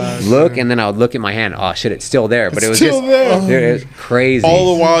look, and then I would look at my hand. Oh shit, it's still there. But it was just it was crazy.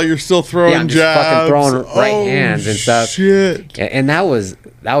 All the while you're still throwing jabs. Just fucking throwing right hands and stuff. Shit. And that was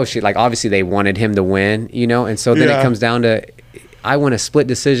shit. Like, obviously they wanted him to win, and so then it comes down to, I won a split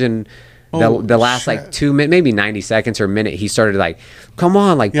decision. The last like 2 minutes, maybe 90 seconds or a minute, he started like, come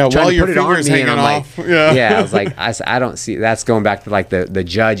on, like trying to put it on me, and I'm off. like, I was like, I don't see. That's going back to like the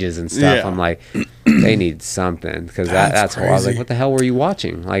judges and stuff. Yeah. I'm like, they need something, because that's why I was like, what the hell were you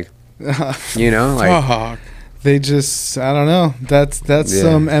watching? Like, like. They just, I don't know. That's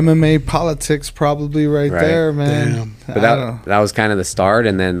some MMA politics probably right there, man. Damn. But that was kind of the start,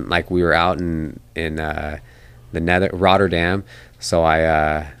 and then like we were out in the Rotterdam, so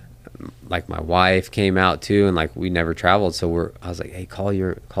I. Like my wife came out too, and like we never traveled, so I was like, hey, call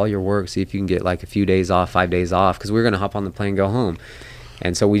your work, see if you can get like a few days off, 5 days off, because we were gonna hop on the plane and go home.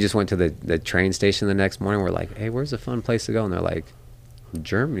 And so we just went to the train station the next morning. We're like, hey, where's a fun place to go? And they're like,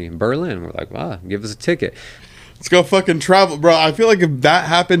 Germany, Berlin. We're like, wow, give us a ticket, let's go fucking travel, bro. I feel like if that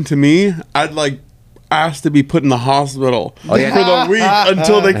happened to me, I'd like asked to be put in the hospital for the week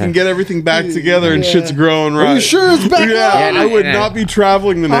until they can get everything back together and shit's growing right. Are you sure it's back up? I would not be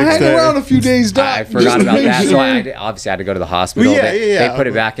traveling the next day. I hang around a few days, Doc. I forgot about that. So obviously I had to go to the hospital. They put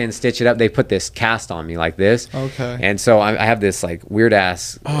it back in, stitch it up. They put this cast on me like this. Okay. And so I have this like weird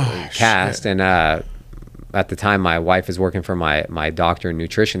ass cast, and at the time my wife is working for my doctor and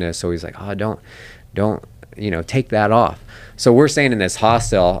nutritionist, so he's like, oh, don't take that off. So we're staying in this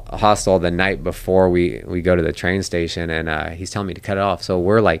hostel the night before we go to the train station, and he's telling me to cut it off. So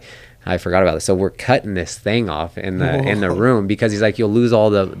we're like, I forgot about it. So we're cutting this thing off in the room, because he's like, you'll lose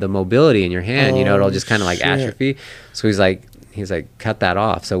all the mobility in your hand. It'll just kind of like atrophy. So he's like, cut that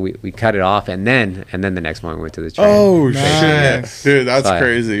off. So we cut it off, and then the next morning we went to the train. Oh nice. Shit, dude, that's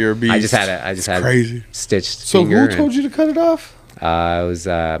crazy. You're a beast. I just had crazy stitched. So who told you to cut it off? It was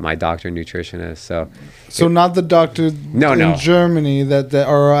my doctor and nutritionist. So not the doctor in Germany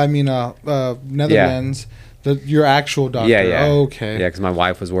Netherlands. Yeah. Your actual doctor. Yeah. Oh, okay. Yeah, because my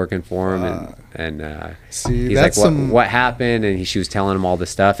wife was working for him, and see, he's like, what happened? And she was telling him all this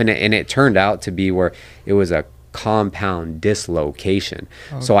stuff, and it turned out to be where it was a compound dislocation.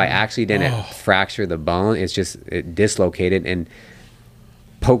 Okay. So I actually didn't fracture the bone. It's just it dislocated, and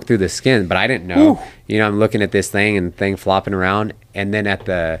poke through the skin, but I didn't know. You know, I'm looking at this thing and thing flopping around, and then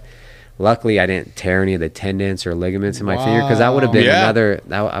luckily I didn't tear any of the tendons or ligaments in my finger, because that would have been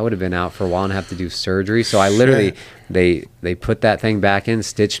I would have been out for a while and have to do surgery. So I literally they put that thing back in,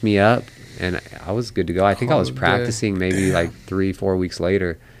 stitched me up, and I was good to go. I think I was practicing maybe like 3-4 weeks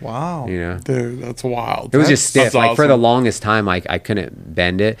later. Wow. You know, dude, that's wild. It was just stiff. Like, awesome. for the longest time, I couldn't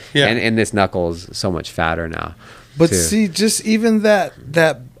bend it. Yeah. And this knuckle is so much fatter now. But too. see, just even that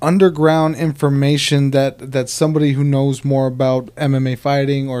underground information that somebody who knows more about MMA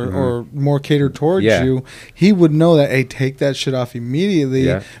fighting or more catered towards you, he would know that, hey, take that shit off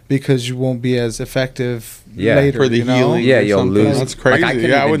immediately because you won't be as effective later. For the healing. Yeah, you'll lose. That's crazy. Like, I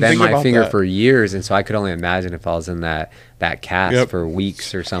couldn't even bend my finger for years, and so I could only imagine if I was in that cast for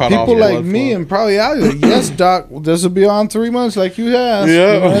weeks or something. People like me and probably I like, yes, doc, this will be on 3 months like you asked.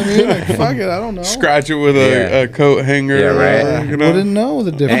 Yeah. You know what I mean? Like, fuck it, I don't know. Scratch it with a coat hanger. Yeah, right. You know? Wouldn't know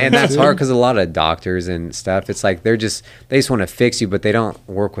the difference. And that's hard, because a lot of doctors and stuff, it's like they just want to fix you, but they don't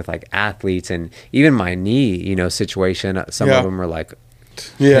work with like athletes. And even my knee, you know, situation, some of them are like,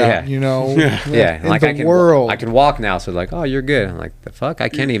 you know, like I can walk now, so like, oh, you're good. I'm like, the fuck, I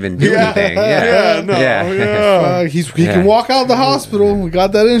can't even do anything. He can walk out of the hospital. We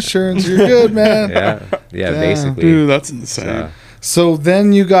got that insurance. You're good, man. Basically, dude, that's insane. So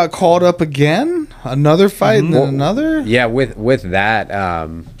then you got called up again, another fight, and then another. Yeah, with that,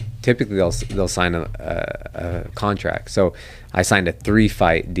 typically they'll sign a contract. So I signed a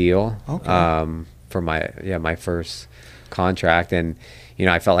 3-fight deal for my first contract, and you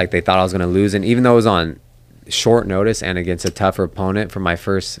know, I felt like they thought I was going to lose, and even though it was on short notice and against a tougher opponent for my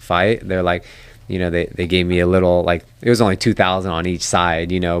first fight, they're like, you know, they gave me a little, like, it was only $2,000 on each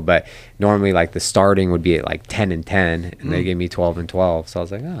side, you know, but normally like the starting would be at like 10-10, and they gave me 12-12. So I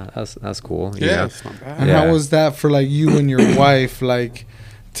was like, that's cool. You know? It's not bad. And how was that for like you and your wife, like,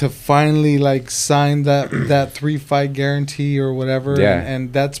 to finally like sign that 3-fight guarantee or whatever?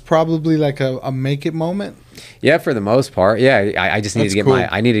 And that's probably like a make it moment. Yeah, for the most part. Yeah, I just needed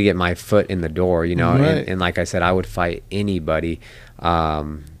to get my foot in the door, you know. And like I said, I would fight anybody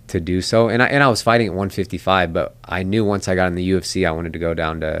to do so. And I was fighting at 155, but I knew once I got in the UFC, I wanted to go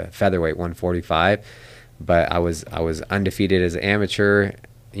down to featherweight 145. But I was undefeated as an amateur,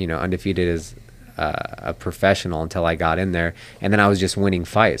 you know, undefeated as a professional until I got in there, and then I was just winning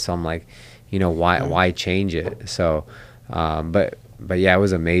fights. So I'm like, you know, why change it? So, but yeah, it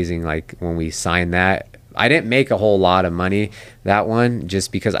was amazing. Like, when we signed that, I didn't make a whole lot of money that one,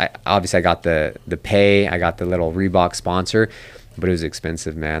 just because I got the pay, I got the little Reebok sponsor, but it was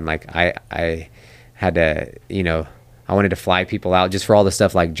expensive, man. Like, I had to, you know, I wanted to fly people out just for all the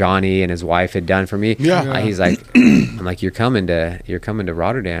stuff like Johnny and his wife had done for me. He's like, I'm like, you're coming to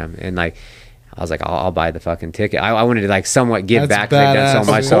Rotterdam, and like, I was like, I'll buy the fucking ticket. I wanted to like somewhat give back, because I've done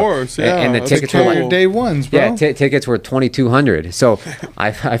so much. Of course, and the tickets were your day ones, bro. Yeah, tickets were $2,200. So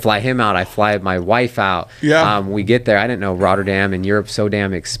I fly him out. I fly my wife out. We get there. I didn't know Rotterdam and Europe's so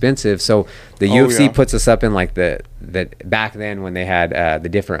damn expensive. So the UFC puts us up in like the back then, when they had the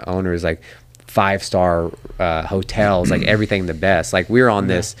different owners, like 5-star hotels, like everything the best. Like, we were on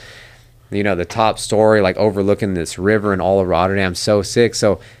this, you know, the top story, like overlooking this river and all of Rotterdam. So sick.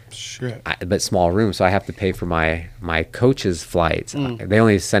 So. But small room, so I have to pay for my coach's flights. They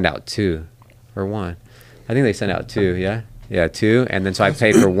only send out 2 or 1. I think they send out 2. Yeah, 2. And then so I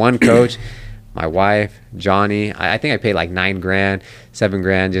paid for one coach, my wife, Johnny. I think I paid like $9,000,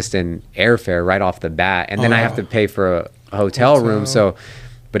 $7,000 just in airfare right off the bat, and then I have to pay for a hotel room. So,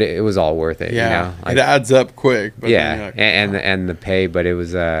 but it was all worth it. You know? Like, it adds up quick. But and the pay, but it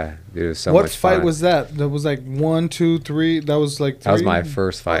was so much fun. What fight was that? That was like 1, 2, 3. That was like 3? That was my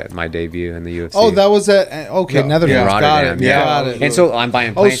first fight, my debut in the UFC. Oh, that was at Netherlands. Got it. And so I'm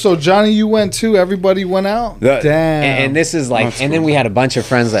buying planes. Oh, so Johnny, you went too? Everybody went out? Damn. And this is like, and then we had a bunch of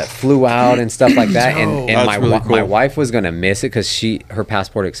friends that flew out and stuff like that. And my wife was gonna miss it because her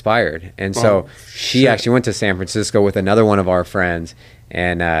passport expired, and so she actually went to San Francisco with another one of our friends,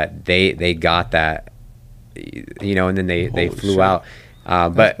 and they got that, you know, and then they flew out.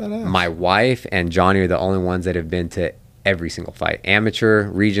 But my wife and Johnny are the only ones that have been to every single fight, amateur,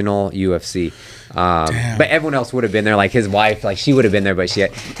 regional, UFC. But everyone else would have been there. Like, his wife, like, she would have been there, but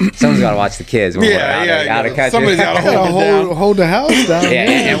someone's got to watch the kids when we're out of country. Somebody's got to hold the house down.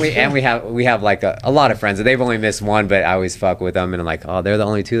 And we have like a lot of friends that they've only missed one, but I always fuck with them, and I'm like, oh, they're the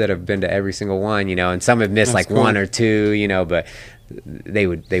only 2 that have been to every single one, you know. And some have missed like 1 or 2, you know, but they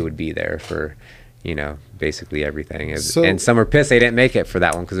would be there for, you know, basically everything. And some are pissed they didn't make it for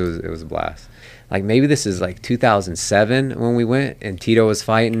that one, because it was a blast. Like, maybe this is like 2007 when we went, and Tito was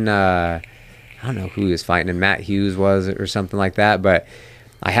fighting. I don't know who he was fighting, and Matt Hughes was, or something like that. But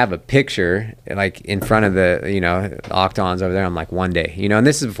I have a picture like in front of the, you know, octagons over there. I'm like, one day, you know, and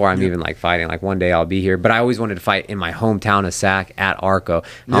this is before I'm even like fighting, like one day I'll be here. But I always wanted to fight in my hometown of Sac at Arco.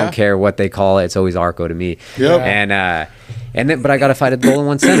 I don't care what they call it. It's always Arco to me. And then, but I got to fight at Dolan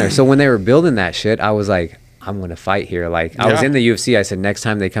One Center. So when they were building that shit, I was like, I'm going to fight here. Like I was in the UFC. I said, next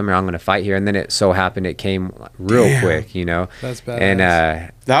time they come here, I'm going to fight here. And then it so happened it came real quick, you know. That's badass.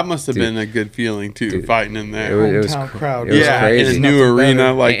 And that must have been a good feeling too, fighting in there. It was crowd. It was crazy. In a new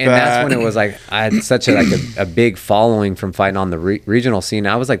arena like that. And that's when it was like I had such a big following from fighting on the regional scene.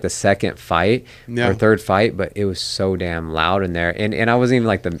 I was like the second fight or third fight, but it was so damn loud in there. And I wasn't even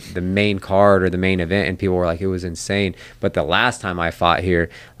like the main card or the main event, and people were like, it was insane. But the last time I fought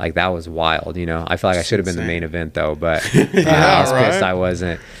here, like that was wild, you know. I feel like I should have been the main event though, but I was pissed I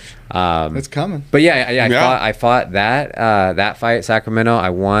wasn't. It's coming. But I fought that fight, Sacramento. I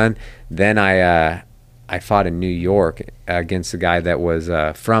won. Then I fought in New York against a guy that was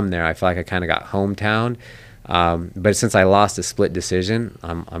from there. I feel like I kind of got hometown. But since I lost a split decision,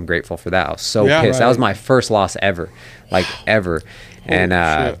 I'm grateful for that. I was so pissed. That was my first loss ever, like ever,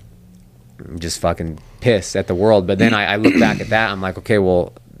 and just fucking pissed at the world. But then I look back at that. I'm like, okay,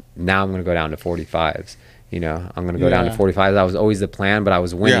 well, now I'm gonna go down to 45s. You know, I'm going to go down to 45. That was always the plan, but I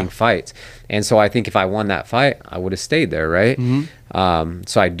was winning fights. And so I think if I won that fight, I would have stayed there, right?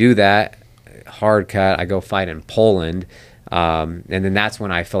 So I do that, hard cut. I go fight in Poland. And then that's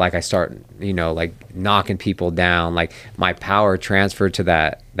when I feel like I start, you know, like knocking people down. Like my power transferred to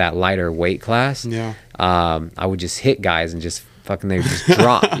that lighter weight class. I would just hit guys and just fucking they would just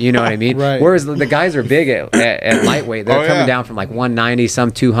drop, you know what I mean? Whereas the guys are big at lightweight. They're coming down from like 190,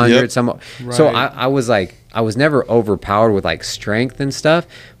 some 200, some. So I was like, I was never overpowered with like strength and stuff,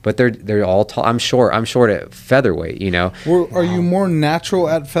 but they're all tall. I'm short at featherweight, you know. Are you more natural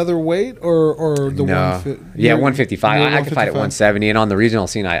at featherweight or the 155? I could fight at 170, and on the regional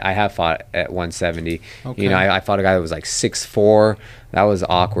scene, I have fought at 170. You know, I fought a guy that was like 6'4". That was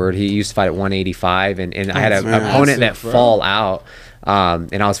awkward. He used to fight at 185, and I had an opponent that fall out.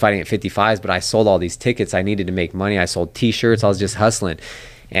 And I was fighting at 55s, but I sold all these tickets. I needed to make money. I sold T-shirts. I was just hustling.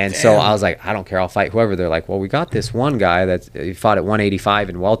 And so I was like, I don't care. I'll fight whoever. They're like, well, we got this one guy that he fought at 185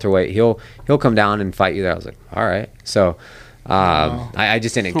 in welterweight. He'll come down and fight you there. I was like, all right. So I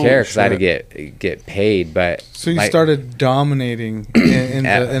just didn't care because I had to get paid. But so you started dominating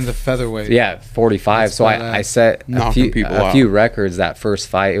in the featherweight. Yeah, 45. That's so I set a few records that first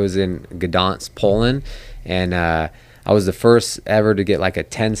fight. It was in Gdansk, Poland, and I was the first ever to get like a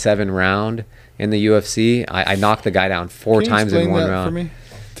 10-7 round in the UFC. I knocked the guy down four times in one round. For me?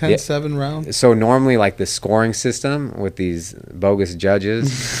 10-7 round. So normally, like the scoring system with these bogus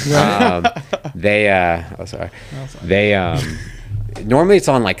judges, they normally it's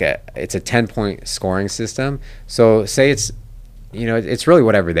on like it's a 10-point scoring system. So say it's, you know, it's really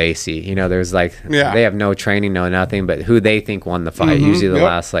whatever they see. You know, there's like they have no training, no nothing, but who they think won the fight. Usually the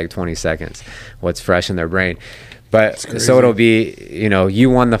last like 20 seconds, what's fresh in their brain. But so it'll be, you know,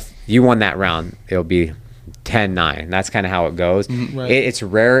 you won that round. It'll be 10-9. That's kind of how it goes. It's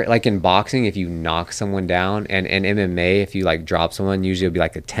rare, like in boxing, if you knock someone down, and MMA, if you like drop someone, usually it'll be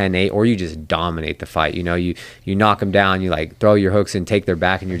like a 10-8, or you just dominate the fight. You know, you knock them down, you like throw your hooks and take their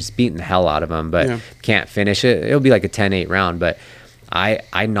back, and you're just beating the hell out of them, but can't finish it. It'll be like a 10-8 round, but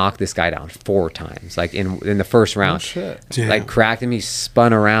I knocked this guy down 4 times, like in the first round. Like cracked him, he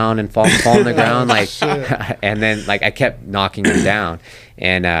spun around and fall on the ground, like, and then like I kept knocking him down,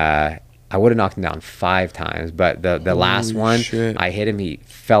 and I would have knocked him down 5 times, but the last one, I hit him, he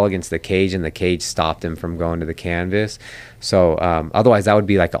fell against the cage, and the cage stopped him from going to the canvas. So otherwise, that would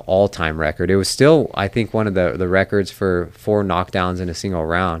be like an all-time record. It was still, I think, one of the records for 4 knockdowns in a single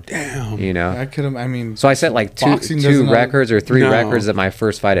round. Damn. You know? So I set like two records or 3 records at my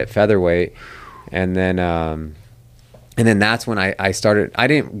first fight at featherweight. And then that's when I started. I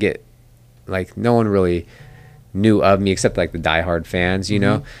didn't get, like, no one really knew of me except like the diehard fans, you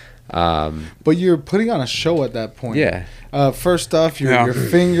know? But you're putting on a show at that point. First off, your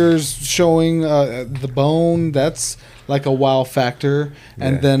fingers showing the bone, that's like a wow factor.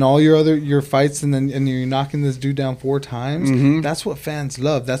 And then all your fights, and you're knocking this dude down 4 times. That's what fans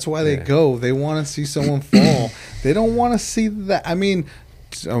love. That's why they go. They want to see someone fall. They don't want to see that. I mean,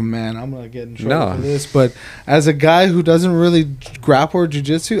 oh man, I'm gonna get in trouble for this, but as a guy who doesn't really grapple or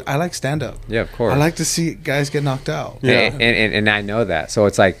jiu-jitsu, I like stand-up. Yeah, of course. I like to see guys get knocked out. And I know that. So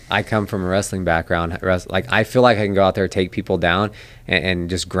it's like, I come from a wrestling background. Like, I feel like I can go out there, take people down, and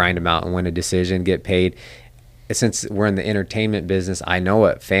just grind them out and win a decision, get paid. Since we're in the entertainment business, I know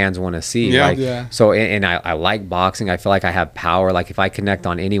what fans want to see. So, and I like boxing. I feel like I have power. Like, if I connect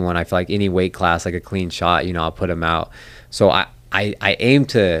on anyone, I feel like any weight class, like a clean shot, you know, I'll put them out. So I aim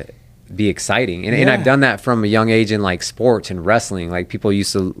to be exciting, and I've done that from a young age in like sports and wrestling. Like people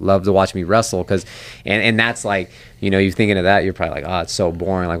used to love to watch me wrestle because and that's like, you know, you're thinking of that, you're probably like, oh, it's so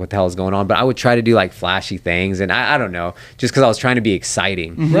boring, like what the hell is going on? But I would try to do like flashy things, and I don't know, just because I was trying to be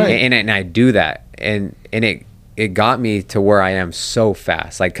exciting, right? And I do that, and it got me to where I am so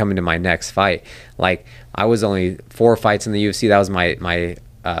fast, like coming to my next fight. Like I was only 4 fights in the UFC. That was my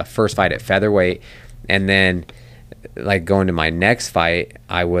first fight at featherweight, and then like going to my next fight,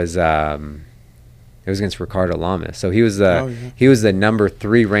 I was it was against Ricardo Lamas. So he was the number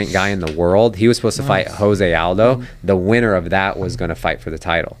 3 ranked guy in the world. He was supposed to fight Jose Aldo. The winner of that was going to fight for the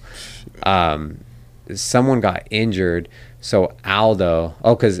title. Someone got injured, so Aldo,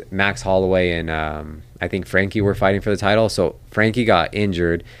 because Max Holloway and I think Frankie were fighting for the title. So Frankie got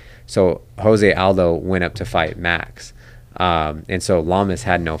injured, so Jose Aldo went up to fight Max, and so Lamas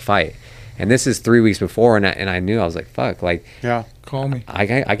had no fight. And this is 3 weeks before, and I knew, I was like, fuck, like, yeah, call me.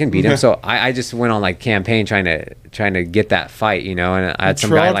 I can beat him. So I just went on like campaign trying to get that fight, you know. And I had some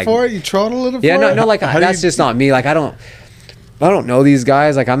guy like, for it? You trolled a little for it? Yeah, no, like that's just not me. Like I don't know these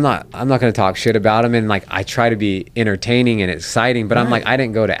guys. Like I'm not gonna talk shit about them. And like I try to be entertaining and exciting, but I'm like, I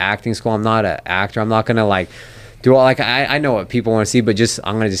didn't go to acting school. I'm not an actor. I'm not gonna like do all, like I know what people want to see, but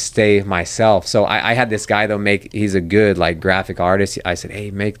I'm gonna just stay myself. So I had this guy though he's a good like graphic artist. I said,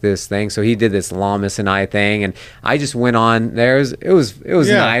 hey, make this thing. So he did this Lamas and I thing, and I just went on there. It was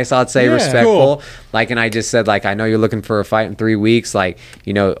nice, I'd say, respectful. Cool. Like, and I just said, like, I know you're looking for a fight in 3 weeks. Like,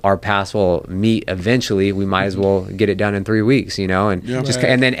 you know, our paths will meet eventually. We might as well get it done in 3 weeks, you know. And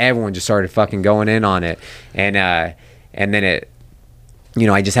and then everyone just started fucking going in on it, and then it. You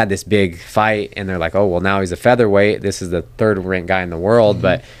know, I just had this big fight, and they're like, oh, well, now he's a featherweight. This is the 3rd ranked guy in the world,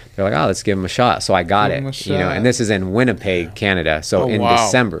 but they're like, oh, let's give him a shot. So I got it, you know, and this is in Winnipeg, Canada. So in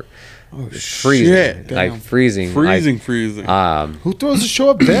December. Oh, freezing, shit. Like freezing. Who throws a show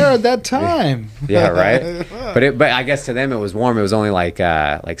up there at that time? Yeah, right. But I guess to them it was warm. It was only like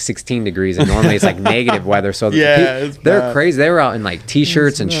 16 degrees, and normally it's like negative weather. So they're crazy. They were out in like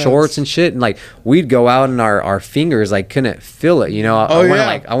t-shirts and shorts and shit, and like we'd go out and our fingers like couldn't feel it. You know,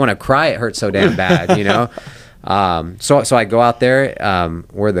 I want to cry. It hurts so damn bad. You know. So I go out there.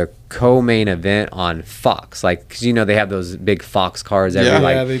 We're the co-main event on Fox, like, because you know they have those big Fox cards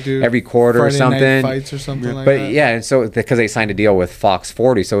every quarter Friday or something. Night fights or something like but that. Yeah, and so because they signed a deal with Fox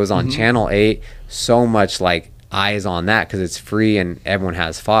 40, so it was on Channel 8. So much like eyes on that because it's free and everyone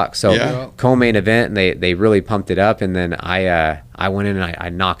has Fox. So co-main event, and they really pumped it up. And then I went in and I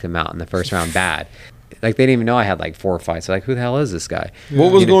knocked him out in the first round bad. Like they didn't even know I had like 4 fights. They're like, who the hell is this guy?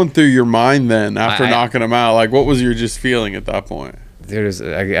 What was going through your mind then after knocking him out? Like, what was your just feeling at that point? There's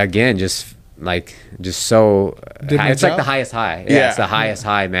again just so it's like the highest high. Yeah, it's the highest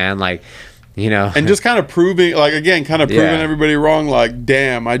high, man. Like, you know, and just kind of proving everybody wrong. Like,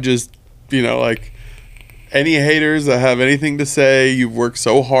 damn, I just, you know, like any haters that have anything to say, you've worked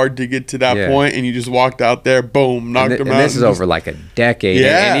so hard to get to that point, and you just walked out there, boom, knocked them out. And this is over like a decade.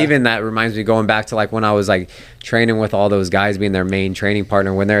 And even that reminds me, going back to like when I was like training with all those guys, being their main training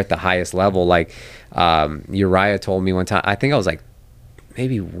partner when they're at the highest level. Like Uriah told me one time, I think I was like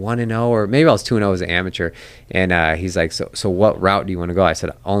maybe 1-0 or maybe I was 2-0 as an amateur, and he's like, so what route do you want to go? I said,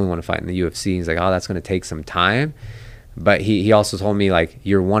 I only want to fight in the UFC. He's like, oh, that's going to take some time. But he also told me, like,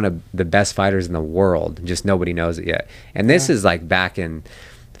 you're one of the best fighters in the world, just nobody knows it yet. And this is like back in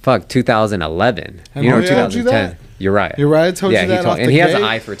 2011, you know, 2010. Uriah told you that, and he has an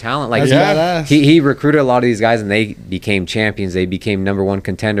eye for talent. Like he recruited a lot of these guys, and they became champions. They became #1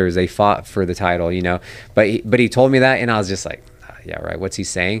 contenders. They fought for the title, you know. But he told me that, and I was just like, yeah, right. What's he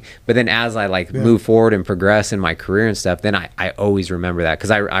saying? But then as I move forward and progress in my career and stuff, then I always remember that because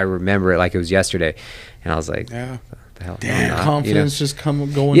I remember it like it was yesterday, and I was like, damn, confidence just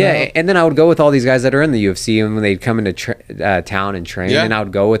going up. And then I would go with all these guys that are in the UFC, and when they'd come into town and train, and I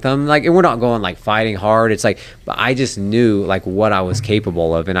would go with them. Like, and we're not going like fighting hard. It's like, but I just knew like what I was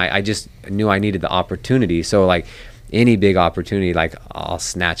capable of, and I just knew I needed the opportunity. So like any big opportunity, like I'll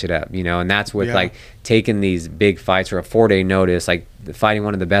snatch it up, you know. And that's with like taking these big fights or a 4-day notice, like fighting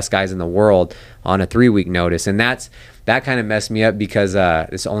one of the best guys in the world on a 3-week notice. And that kind of messed me up because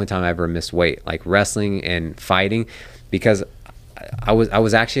it's the only time I ever missed weight, like wrestling and fighting, because I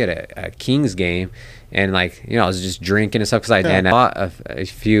was actually at a Kings game, and like, you know, I was just drinking and stuff because I fought a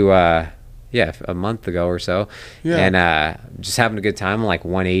few a month ago or so, and just having a good time, like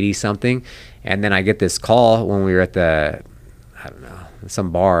 180 something. And then I get this call when we were at some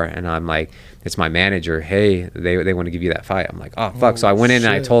bar, and I'm like, it's my manager. Hey, they want to give you that fight. I'm like, oh fuck. So I went in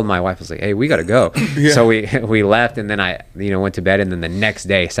and I told my wife, I was like, hey, we got to go. So we left, and then I went to bed, and then the next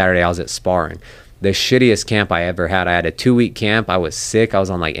day, Saturday, I was at sparring. the shittiest camp I ever had. I had a 2-week camp. I was sick. I was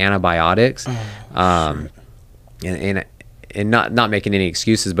on like antibiotics. And not making any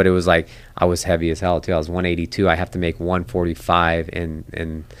excuses, but it was like I was heavy as hell too. I was 182. I have to make 145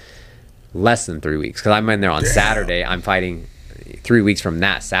 in less than 3 weeks, because I'm in there on Saturday. I'm fighting 3 weeks from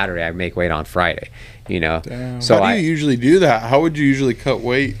that Saturday. I make weight on Friday. You know. Damn. So how do you usually do that? How would you usually cut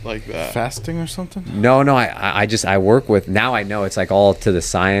weight like that? Fasting or something? No. I work with, now I know it's like all to the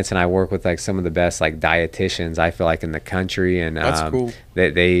science, and I work with like some of the best like dietitians I feel like in the country, and that's cool.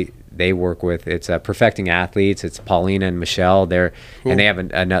 They work with, it's Perfecting Athletes. It's Paulina and Michelle. They're cool. And they have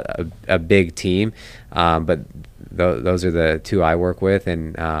a big team, but those are the two I work with,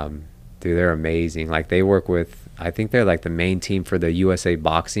 and dude, they're amazing. Like they work with, I think they're like the main team for the USA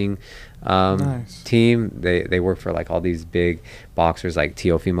boxing nice. Team. They work for like all these big boxers like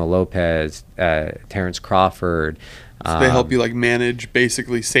Teofimo Lopez, Terrence Crawford. So they help you like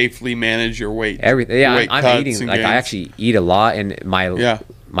basically safely manage your weight. Everything. Yeah, I'm eating, like I actually eat a lot, and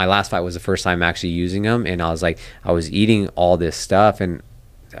my last fight was the first time actually using them, and I was eating all this stuff, and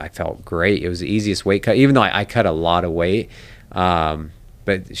I felt great. It was the easiest weight cut, even though I cut a lot of weight.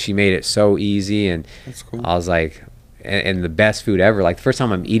 But she made it so easy, and that's cool. I was like, and the best food ever. Like the first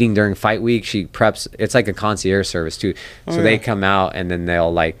time I'm eating during fight week, she preps. It's like a concierge service too. So they come out, and then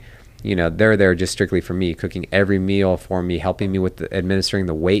they'll like, you know, they're there just strictly for me, cooking every meal for me, helping me with administering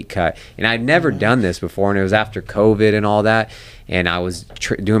the weight cut. And I'd never done this before, and it was after COVID and all that, and I was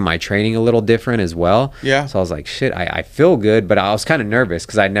doing my training a little different as well. Yeah. So I was like, shit, I feel good, but I was kind of nervous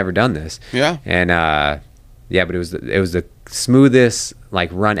because I'd never done this. Yeah. And yeah, but it was the smoothest like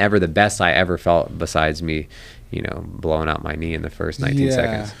run ever, the best I ever felt, besides me, you know, blowing out my knee in the first 19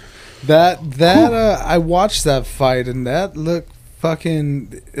 seconds. I watched that fight, and that looked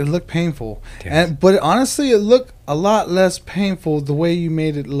it looked painful. Yes. But honestly, it looked a lot less painful the way you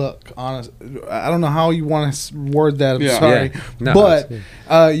made it look. Honest, I don't know how you want to word that. I'm sorry. Yeah. No,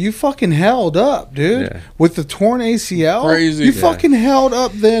 but you fucking held up, dude. Yeah. With the torn ACL, crazy. You fucking held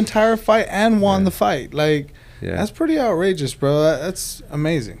up the entire fight and won the fight. Like, that's pretty outrageous, bro. That's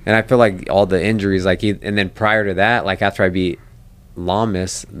amazing. And I feel like all the injuries, like, and then prior to that, like after I beat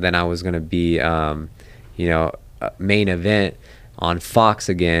Lamas, then I was gonna be, you know, main event on Fox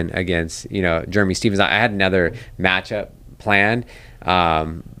again against, you know, Jeremy Stevens. I had another matchup planned,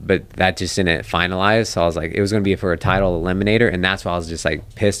 but that just didn't finalize. So I was like, it was going to be for a title eliminator, and that's what I was just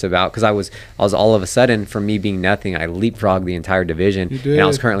like pissed about, because I was all of a sudden, from me being nothing, I leapfrogged the entire division, and I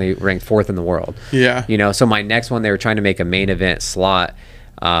was currently ranked 4th in the world. Yeah, you know. So my next one, they were trying to make a main event slot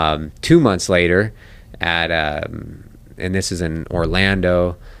 2 months later at and this is in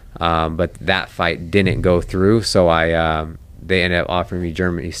Orlando, but that fight didn't go through. So they ended up offering me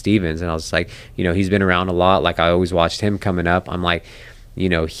Jeremy Stevens, and I was like, you know, he's been around a lot. Like I always watched him coming up. I'm like, you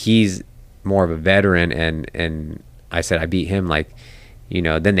know, he's more of a veteran, and I said I beat him, like, you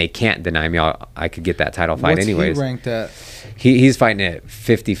know, then they can't deny me. I could get that title fight anyways. What's he ranked at? He's fighting at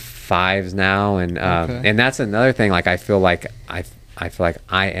 55s now, and and that's another thing. Like I feel like I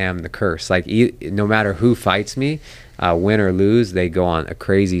am the curse. Like no matter who fights me, win or lose, they go on a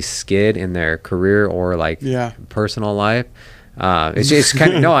crazy skid in their career or like personal life. It's just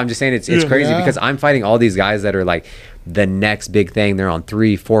kind of, no, I'm just saying it's crazy because I'm fighting all these guys that are like the next big thing. They're on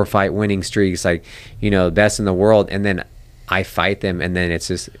 3-4 fight winning streaks, like, you know, best in the world, and then I fight them, and then it's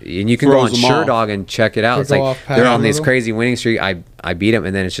just, and you can go on SureDog and check it out. It's like they're on this crazy winning streak. I beat them,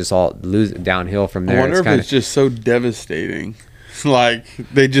 and then it's just all downhill from there. I wonder if it's just so devastating. Like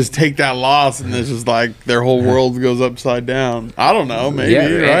they just take that loss, and it's just like their whole world goes upside down. I don't know, maybe,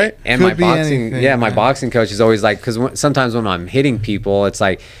 right? And my boxing, my boxing coach is always like, because sometimes when I'm hitting people, it's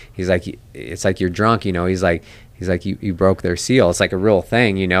like it's like you're drunk, you know. He's like you broke their seal. It's like a real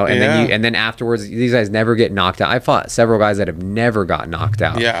thing, you know. And then afterwards, these guys never get knocked out. I fought several guys that have never got knocked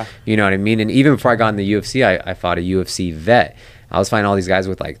out. Yeah, you know what I mean. And even before I got in the UFC, I fought a UFC vet. I was fighting all these guys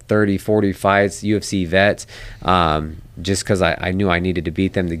with like 30, 40 fights, UFC vets, just because I knew I needed to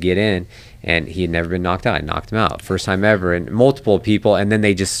beat them to get in. And he had never been knocked out. I knocked him out. First time ever. And multiple people. And then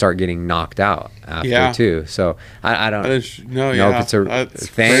they just start getting knocked out after, too. So I don't know if it's a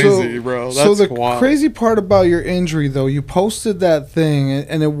thing. Crazy, bro. That's the crazy part about your injury, though, you posted that thing,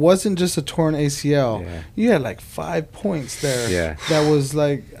 and it wasn't just a torn ACL. Yeah. You had like 5 points there. Yeah. That was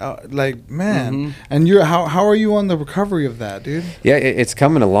like man. Mm-hmm. And how are you on the recovery of that, dude? Yeah, it's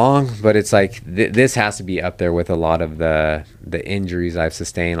coming along, but it's like this has to be up there with a lot of the injuries I've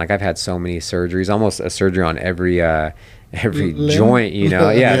sustained. Like I've had so many surgeries, almost a surgery on every joint, you know.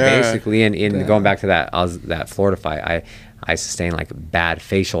 Yeah, basically. And going back to that Florida fight, I sustained like bad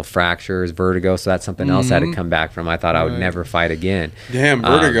facial fractures, vertigo. So that's something else I had to come back from. I thought I would never fight again. Damn,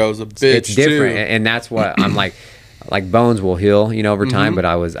 vertigo is a bitch. It's different, and that's what I'm like bones will heal, over time. But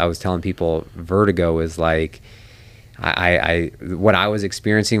I was telling people vertigo is like. I what I was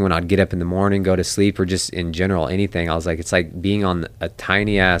experiencing when I'd get up in the morning, go to sleep, or just in general anything, I was like, it's like being on a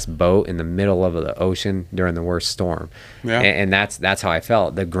tiny ass boat in the middle of the ocean during the worst storm. And that's how I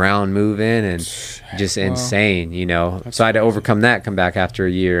felt. The ground moving and just insane, So I had to overcome that, come back after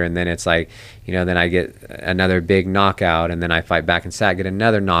a year, and then it's like, then I get another big knockout, and then I fight back in SAC, get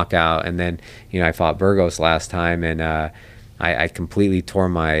another knockout, and then I fought Burgos last time, and I completely tore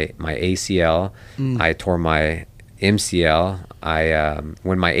my ACL. I tore my MCL.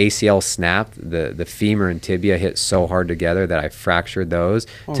 When my ACL snapped, the femur and tibia hit so hard together that I fractured those.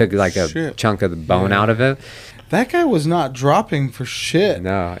 Took like a chunk of the bone out of it. That guy was not dropping for shit.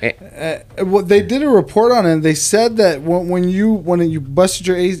 No. Well, they did a report on it. They said that when you busted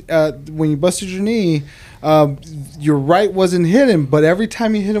your knee, your right wasn't hitting, but every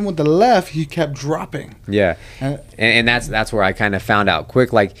time you hit him with the left, he kept dropping. Yeah, and that's where I kind of found out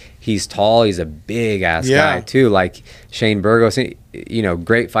quick. Like, he's tall, he's a big ass guy too. Like Shane Burgos,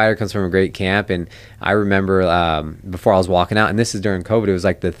 great fighter, comes from a great camp. And I remember before I was walking out, and this is during COVID, it was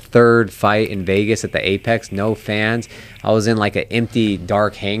like the third fight in Vegas at the Apex, no fans. I was in like an empty,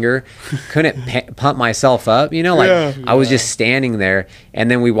 dark hangar, couldn't pump myself up, I was just standing there.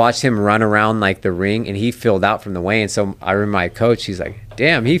 And then we watched him run around like the ring, and he filled out from the weigh. And so I remember my coach, he's like,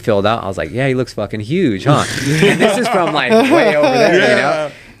 damn, he filled out. I was like, yeah, he looks fucking huge, huh? And this is from like way over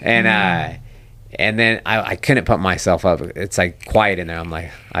there, And then I couldn't pump myself up. It's like quiet in there. I'm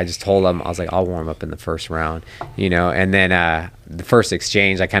like, I just told him, I was like, I'll warm up in the first round, And then the first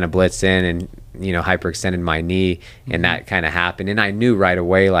exchange, I kind of blitzed in and, hyperextended my knee, and that kind of happened. And I knew right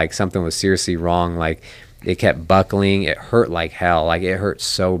away, like, something was seriously wrong. Like, it kept buckling. It hurt like hell. Like, it hurt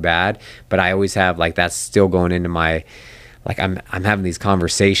so bad. But I always have, like, that's still going into my, like, I'm having these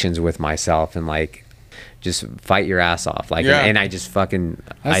conversations with myself, and like, just fight your ass off, like, and I just fucking.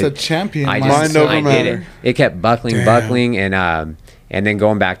 That's a champion. I did it. It kept buckling, and then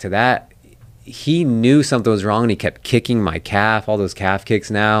going back to that, he knew something was wrong, and he kept kicking my calf, all those calf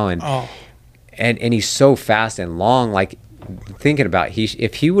kicks now, and he's so fast and long. Like, thinking about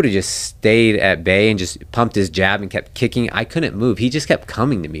if he would have just stayed at bay and just pumped his jab and kept kicking, I couldn't move. He just kept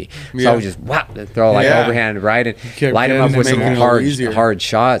coming to me, so I would just throw like overhand right and light him up with some hard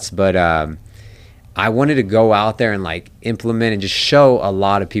shots, but. I wanted to go out there and like implement and just show a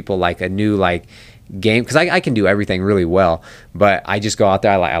lot of people like a new like game, because I can do everything really well, but I just go out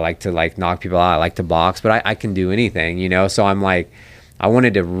there. I like to like knock people out. I like to box, but I can do anything, So I'm like, I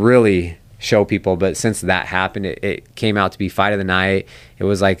wanted to really show people. But since that happened, it came out to be fight of the night. It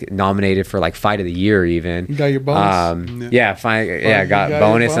was like nominated for like fight of the year even. You got your bonus. Got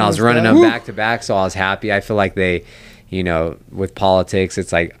bonus, and I was running them back to back, so I was happy. I feel like they, with politics,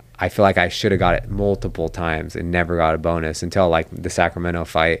 it's like, I feel like I should have got it multiple times and never got a bonus until like the Sacramento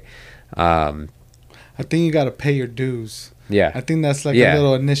fight. I think you got to pay your dues. Yeah. I think that's like a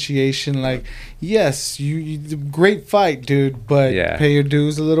little initiation. Like, yes, you great fight, dude, but pay your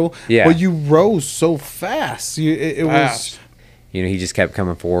dues a little. Yeah. But you rose so fast. It was. He just kept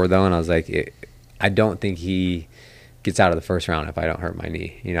coming forward though, and I was like, I don't think he gets out of the first round if I don't hurt my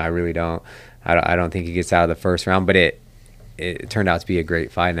knee. I really don't. I don't think he gets out of the first round, but it turned out to be a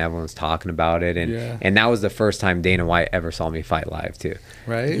great fight, and everyone's talking about it, and that was the first time Dana White ever saw me fight live too,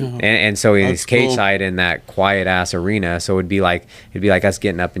 right? And so he's cage side in that quiet ass arena, so it'd be like us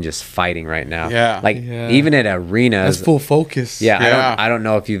getting up and just fighting right now. Even at arenas, that's full focus. I don't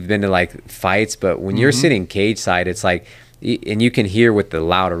know if you've been to like fights, but when you're sitting cage side, it's like, and you can hear with the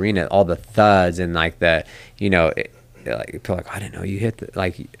loud arena all the thuds and like the like people are like, I didn't know you hit the,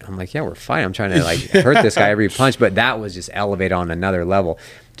 like, I'm like, yeah, we're fine. I'm trying to like hurt this guy every punch, but that was just elevated on another level.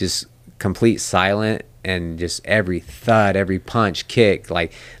 Just complete silent, and just every thud, every punch, kick,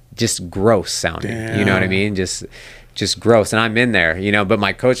 like just gross sounding. Damn. You know what I mean? Just gross. And I'm in there, but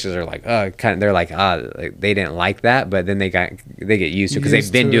my coaches are like, they're like, like, they didn't like that, but then they get used to it because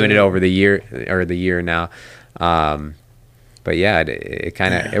they've been doing it over the year now. But yeah, it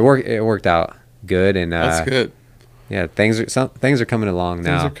kind of it worked out good, and that's good. Yeah, things are coming along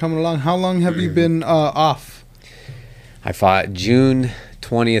now. Things are coming along. How long have you been off? I fought June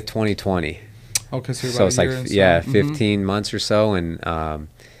 20th, 2020. Okay, so it's like 15 months or so, and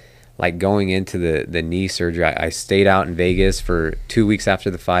like going into the knee surgery, I stayed out in Vegas for 2 weeks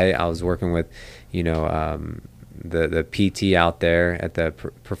after the fight. I was working with, the PT out there at the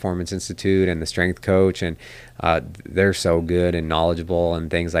Performance Institute and the strength coach, and they're so good and knowledgeable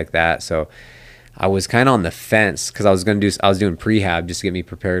and things like that. So I was kind of on the fence because I was doing prehab just to get me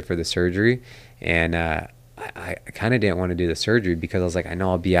prepared for the surgery, and I kind of didn't want to do the surgery because I was like, I know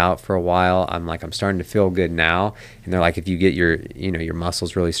I'll be out for a while. I'm starting to feel good now, and they're like, if you get your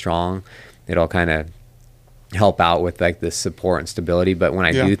muscles really strong, it'll kind of help out with like the support and stability. But when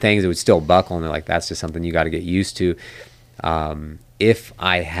I do things, it would still buckle, and they're like, that's just something you got to get used to. If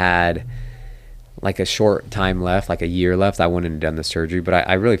I had like a short time left, like a year left, I wouldn't have done the surgery. But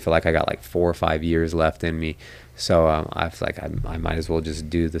I really feel like I got like 4 or 5 years left in me, so I feel like I might as well just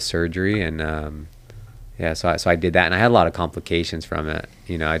do the surgery. And so I did that, and I had a lot of complications from it.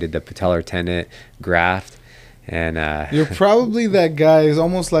 I did the patellar tendon graft. And you're probably that guy is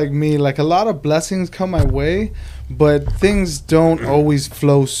almost like me. Like, a lot of blessings come my way, but things don't always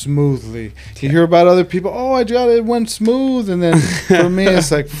flow smoothly. You hear about other people, I got it went smooth, and then for me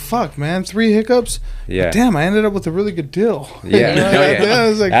it's like, fuck, man, 3 hiccups. Yeah. But damn, I ended up with a really good deal. Yeah. I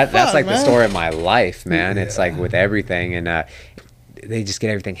was like, that's like man. the story of my life, man. It's like with everything, and they just get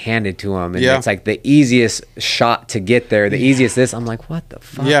everything handed to them, and it's like the easiest shot to get there, the easiest this. I'm like, what the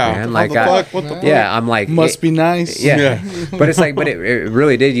fuck, man? Like, what the fuck? Yeah, I'm like, must be nice. Yeah. But it's like, it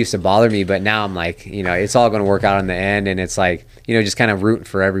really did used to bother me, but now I'm like, it's all going to work out in the end, and it's like, just kind of rooting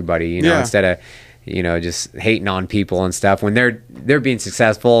for everybody, instead of, just hating on people and stuff when they're being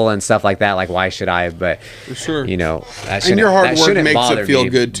successful and stuff like that. Like, why should I? But for sure, that and your hard work makes it feel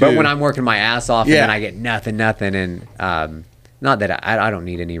good too. But when I'm working my ass off and then I get nothing, and not that I don't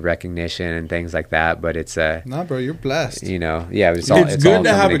need any recognition and things like that, but it's nah, bro, you're blessed. It's good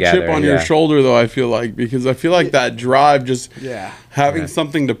to have a chip on your shoulder, though. I feel like, because I feel like that drive, just having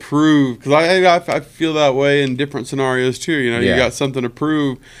something to prove. Because I feel that way in different scenarios too. You got something to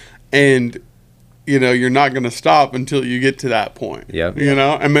prove, and you're not going to stop until you get to that point. Yep.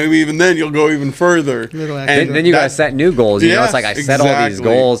 And maybe even then you'll go even further. And then you got to set new goals. It's like I set all these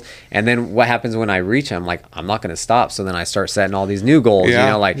goals, and then what happens when I reach them? Like, I'm not going to stop. So then I start setting all these new goals.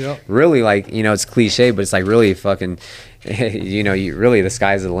 Really, like, it's cliche, but it's like really fucking, you really, the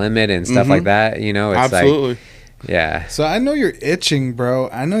sky's the limit and stuff like that. It's absolutely. Like, yeah. So I know you're itching, bro.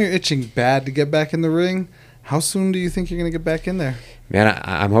 I know you're itching bad to get back in the ring. How soon do you think you're going to get back in there? Man,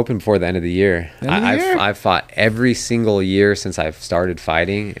 I'm hoping before the end of the year. I've fought every single year since I've started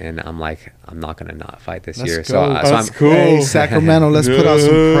fighting, and I'm like, I'm not gonna not fight this year. That's cool. Hey, Sacramento, let's put out some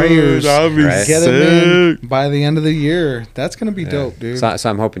prayers. That'd be Get him in by the end of the year. That's gonna be dope, dude. So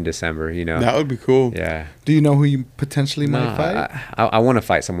I'm hoping December. That would be cool. Yeah. Do you know who you potentially might fight? I want to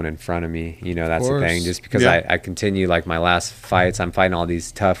fight someone in front of me. That's the thing. Just because I continue, like, my last fights, I'm fighting all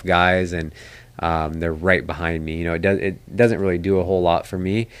these tough guys, and they're right behind me. It doesn't really do a whole lot for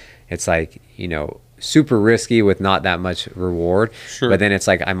me. It's like, super risky with not that much reward. Sure. But then it's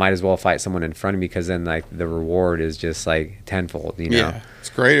like, I might as well fight someone in front of me, because then, like, the reward is just like tenfold. Yeah, it's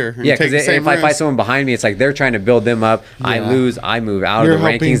greater. Yeah, because if I fight someone behind me, it's like they're trying to build them up. Yeah. I lose, I move out of the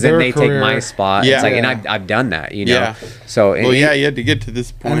rankings, then they take my spot. Yeah. It's like, and I've done that. Yeah. So you had to get to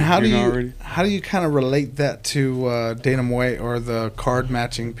this point. And how do you kind of relate that to Dana White or the card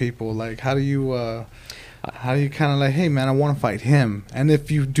matching people? Like, how do you kind of like, hey man, I want to fight him? And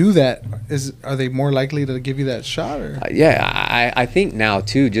if you do that, are they more likely to give you that shot? Or I think now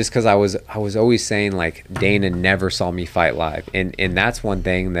too, just because I was always saying, like, Dana never saw me fight live, and that's one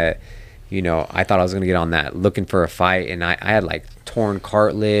thing that I thought I was gonna get on that, looking for a fight, and I had like torn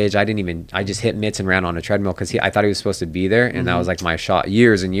cartilage. I just hit mitts and ran on a treadmill because I thought he was supposed to be there, and that was like my shot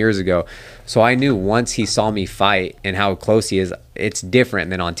years and years ago. So I knew once he saw me fight and how close he is, it's different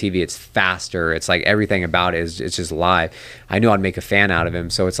than on TV. It's faster. It's like everything about it it's just live. I knew I'd make a fan out of him.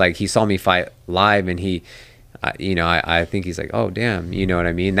 So it's like he saw me fight live, and he, I think he's like, oh damn, you know what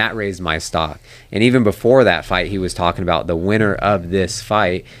I mean? That raised my stock. And even before that fight, he was talking about the winner of this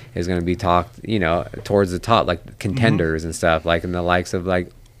fight is going to be talked, towards the top, like contenders and stuff, like in the likes of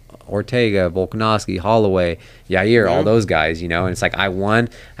like Ortega, Volkanovski, Holloway, Yair, all those guys, and it's like I won,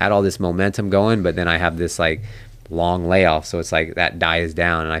 I had all this momentum going, but then I have this like long layoff, so it's like that dies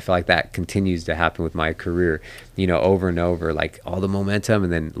down, and I feel like that continues to happen with my career, over and over, like all the momentum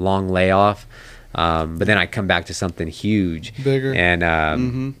and then long layoff. But then I come back to something huge, bigger, and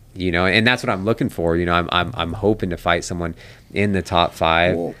and that's what I'm looking for. I'm hoping to fight someone in the top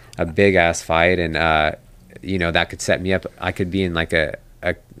 5, Whoa. A big ass fight, and that could set me up. I could be in like a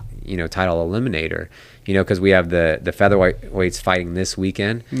title eliminator, because we have the featherweights fighting this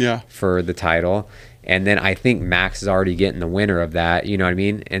weekend, for the title, and then I think Max is already getting the winner of that. You know what I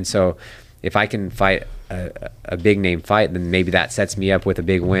mean? And so if I can fight a big name fight, then maybe that sets me up with a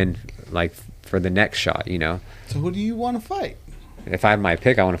big win, like for the next shot, So who do you want to fight? If I have my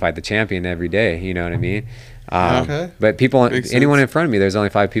pick, I want to fight the champion every day. You know what I mean? Okay. But anyone in front of me, there's only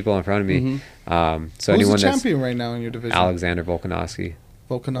 5 people in front of me. So who's anyone the champion right now in your division? Alexander Volkanovski.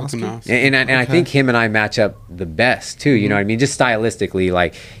 Volkanovski. And I think him and I match up the best too. You know what I mean? Just stylistically,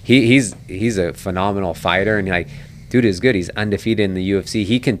 like he's a phenomenal fighter, and like dude is good. He's undefeated in the UFC.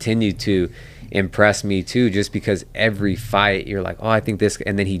 He continued to impress me too, just because every fight you're like, oh, I think this,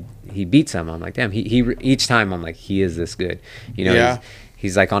 and then he beats him. I'm like, damn, he each time I'm like, he is this good. You know,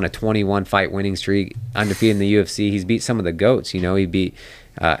 he's like on a 21 fight winning streak, undefeated in the UFC. He's beat some of the GOATs. You know, he beat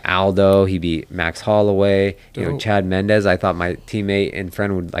Aldo, he beat Max Holloway, you know, Chad Mendez. I thought my teammate and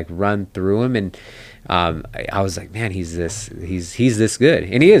friend would like run through him, and I was like, man, he's this good,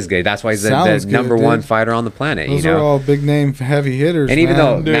 and he is good. That's why he's the number one fighter on the planet. Those are all big name heavy hitters. And even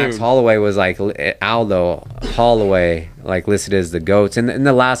though Max Holloway was like Aldo, Holloway like listed as the GOATs, and in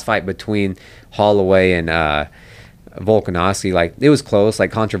the last fight between Holloway and Volkanovski, like it was close, like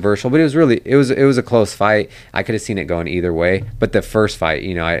controversial, but it was a close fight. I could have seen it going either way, but the first fight,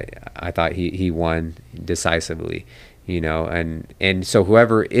 you know, I thought he won decisively, you know, and so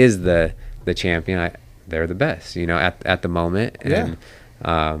whoever is the champion, they're the best, you know, at the moment. And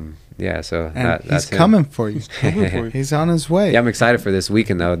so that's he's coming for you. He's on his way. Yeah, I'm excited for this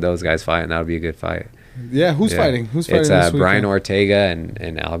weekend though. Those guys fighting, that'll be a good fight. Yeah, who's fighting? Who's fighting? It's Brian Ortega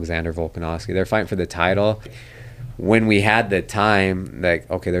and Alexander Volkanovski. They're fighting for the title. When we had the time, like,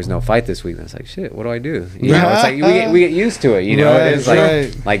 okay, there's no fight this week, and it's like, shit, what do I do? You know, it's like we get used to it. You know, it's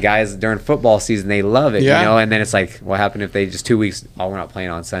like guys during football season, they love it. You know, and then it's like, what happened if they just 2 weeks? Oh, we're not playing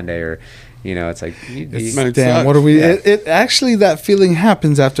on Sunday, or you know, it's like, damn, what are we? Yeah. It actually, that feeling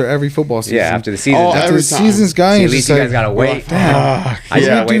happens after every football season. Yeah, after the season. After the season's gone, at least you guys gotta wait. Damn, I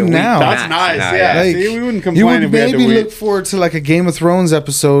gotta wait now. That's nice. Yeah, like, see, we wouldn't complain. You would if we had to maybe wait. look forward to like a Game of Thrones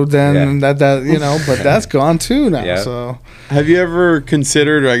episode, then that you know, but that's gone too now. Yeah. So, have you ever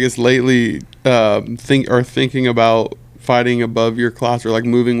considered, or I guess lately, thinking about fighting above your class, or like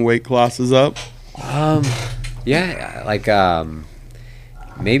moving weight classes up? Yeah, like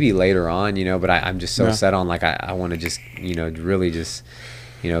maybe later on, you know, but I'm just so set on, like, I want to just, you know, really just,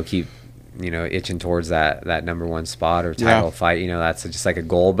 you know, keep, you know, itching towards that number one spot or title fight. You know, that's just like a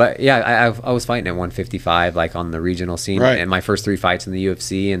goal. But yeah, I was fighting at 155, like on the regional scene, and my first 3 fights in the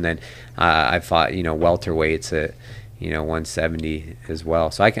UFC, and then I fought, you know, welterweights at, you know, 170 as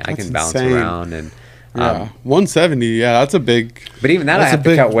well. So I can bounce around. And 170, that's a big. But even that, I have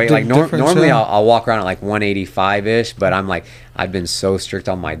to cut weight. Like normally, I'll walk around at like 185 ish. But I'm like, I've been so strict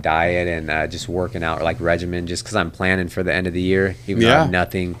on my diet and just working out, like regimen, just because I'm planning for the end of the year. Even though I have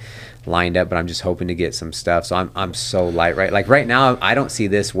nothing lined up, but I'm just hoping to get some stuff. So I'm so light, right? Like right now, I don't see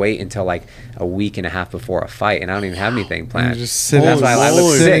this weight until like a week and a half before a fight, and I don't even have anything planned. That's why I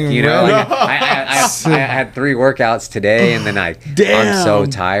look sick, you know. Like, I had 3 workouts today, and then I'm so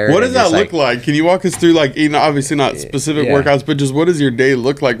tired. What does that look like? Can you walk us through, like, you know, obviously not specific workouts, but just what does your day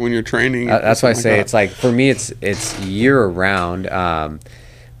look like when you're training? That's why I say it's like, for me, it's year round,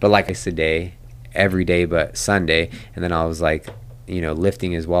 but like it's a day, every day but Sunday, and then I was like, you know,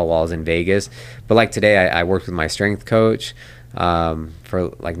 lifting as well while I was in Vegas. But like today, I worked with my strength coach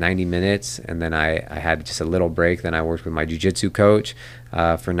for like 90 minutes, and then I had just a little break. Then I worked with my jiu-jitsu coach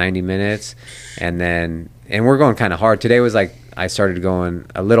for 90 minutes, and we're going kind of hard. Today was like, I started going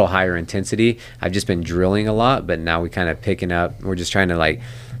a little higher intensity. I've just been drilling a lot, but now we kind of picking up. We're just trying to, like,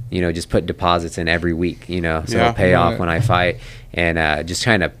 you know, just put deposits in every week, you know, so it'll pay off when I fight, and just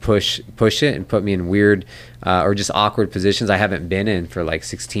trying to push it and put me in weird or just awkward positions I haven't been in for like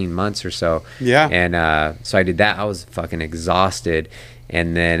 16 months or so. And so I did that. I was fucking exhausted,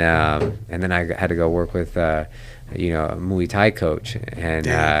 and then I had to go work with you know, a Muay Thai coach,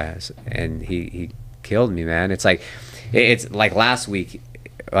 and he killed me, man. It's like last week,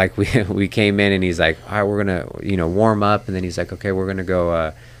 like we came in and he's like, all right, we're gonna, you know, warm up, and then he's like, okay, we're gonna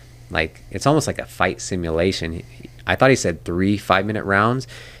go like, it's almost like a fight simulation. I thought he said 3 5-minute rounds,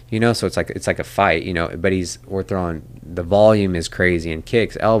 you know, so it's like a fight, you know, but we're throwing, the volume is crazy, and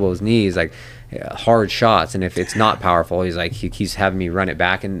kicks, elbows, knees, like hard shots, and if it's not powerful, he's like, he keeps having me run it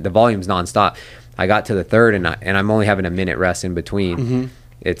back, and the volume's nonstop. I got to the third, and I'm only having a minute rest in between.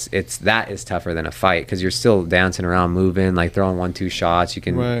 It's that is tougher than a fight, because you're still dancing around, moving, like throwing 1-2 shots, you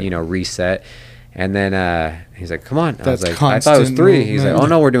can you know, reset. And then he's like, come on. I was like, I thought it was 3. He's like, oh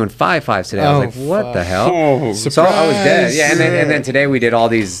no, we're doing 5 5s today. I was like, what the hell? So I was dead. Yeah, and then today we did all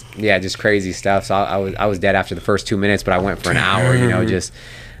these just crazy stuff. So I was dead after the first 2 minutes, but I went for an hour, you know, just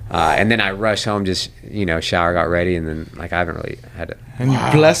And then I rushed home, just shower, got ready, and then like I haven't really had to. And you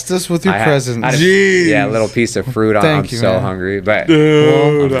blessed us with your presence. A little piece of fruit. I'm so hungry. But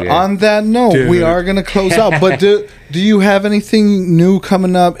on that note, we are gonna close out. But do you have anything new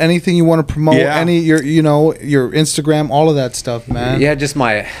coming up? Anything you want to promote? Your Instagram, all of that stuff, man. Yeah, just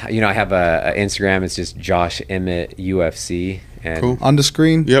my I have a Instagram. It's just Josh Emmett UFC. And on the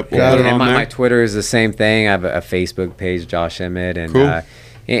screen. Yep. And my Twitter is the same thing. I have a Facebook page, Josh Emmett, and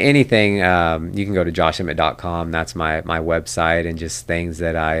anything, you can go to joshemmett.com. That's my website, and just things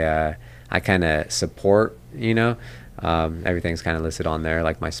that I kind of support. Everything's kind of listed on there,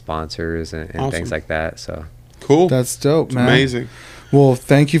 like my sponsors and things like that. So cool. That's dope, man. Amazing. Well,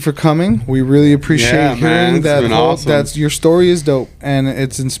 thank you for coming. We really appreciate hearing that. Awesome. Your story is dope, and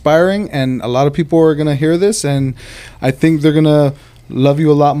it's inspiring, and a lot of people are gonna hear this, and I think they're gonna love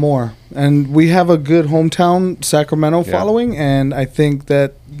you a lot more. And we have a good hometown Sacramento following, and I think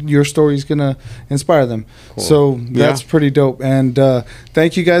that your story is gonna inspire them. Cool. So that's pretty dope. And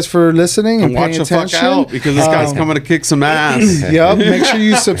thank you guys for listening and paying attention. Watch the fuck out, because this guy's coming to kick some ass. Yep. Make sure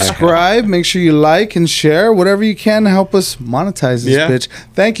you subscribe. Make sure you like and share whatever you can to help us monetize this bitch.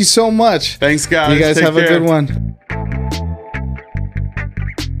 Thank you so much. Thanks, guys. You guys Take have care. a good one.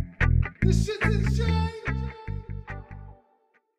 This shit's insane.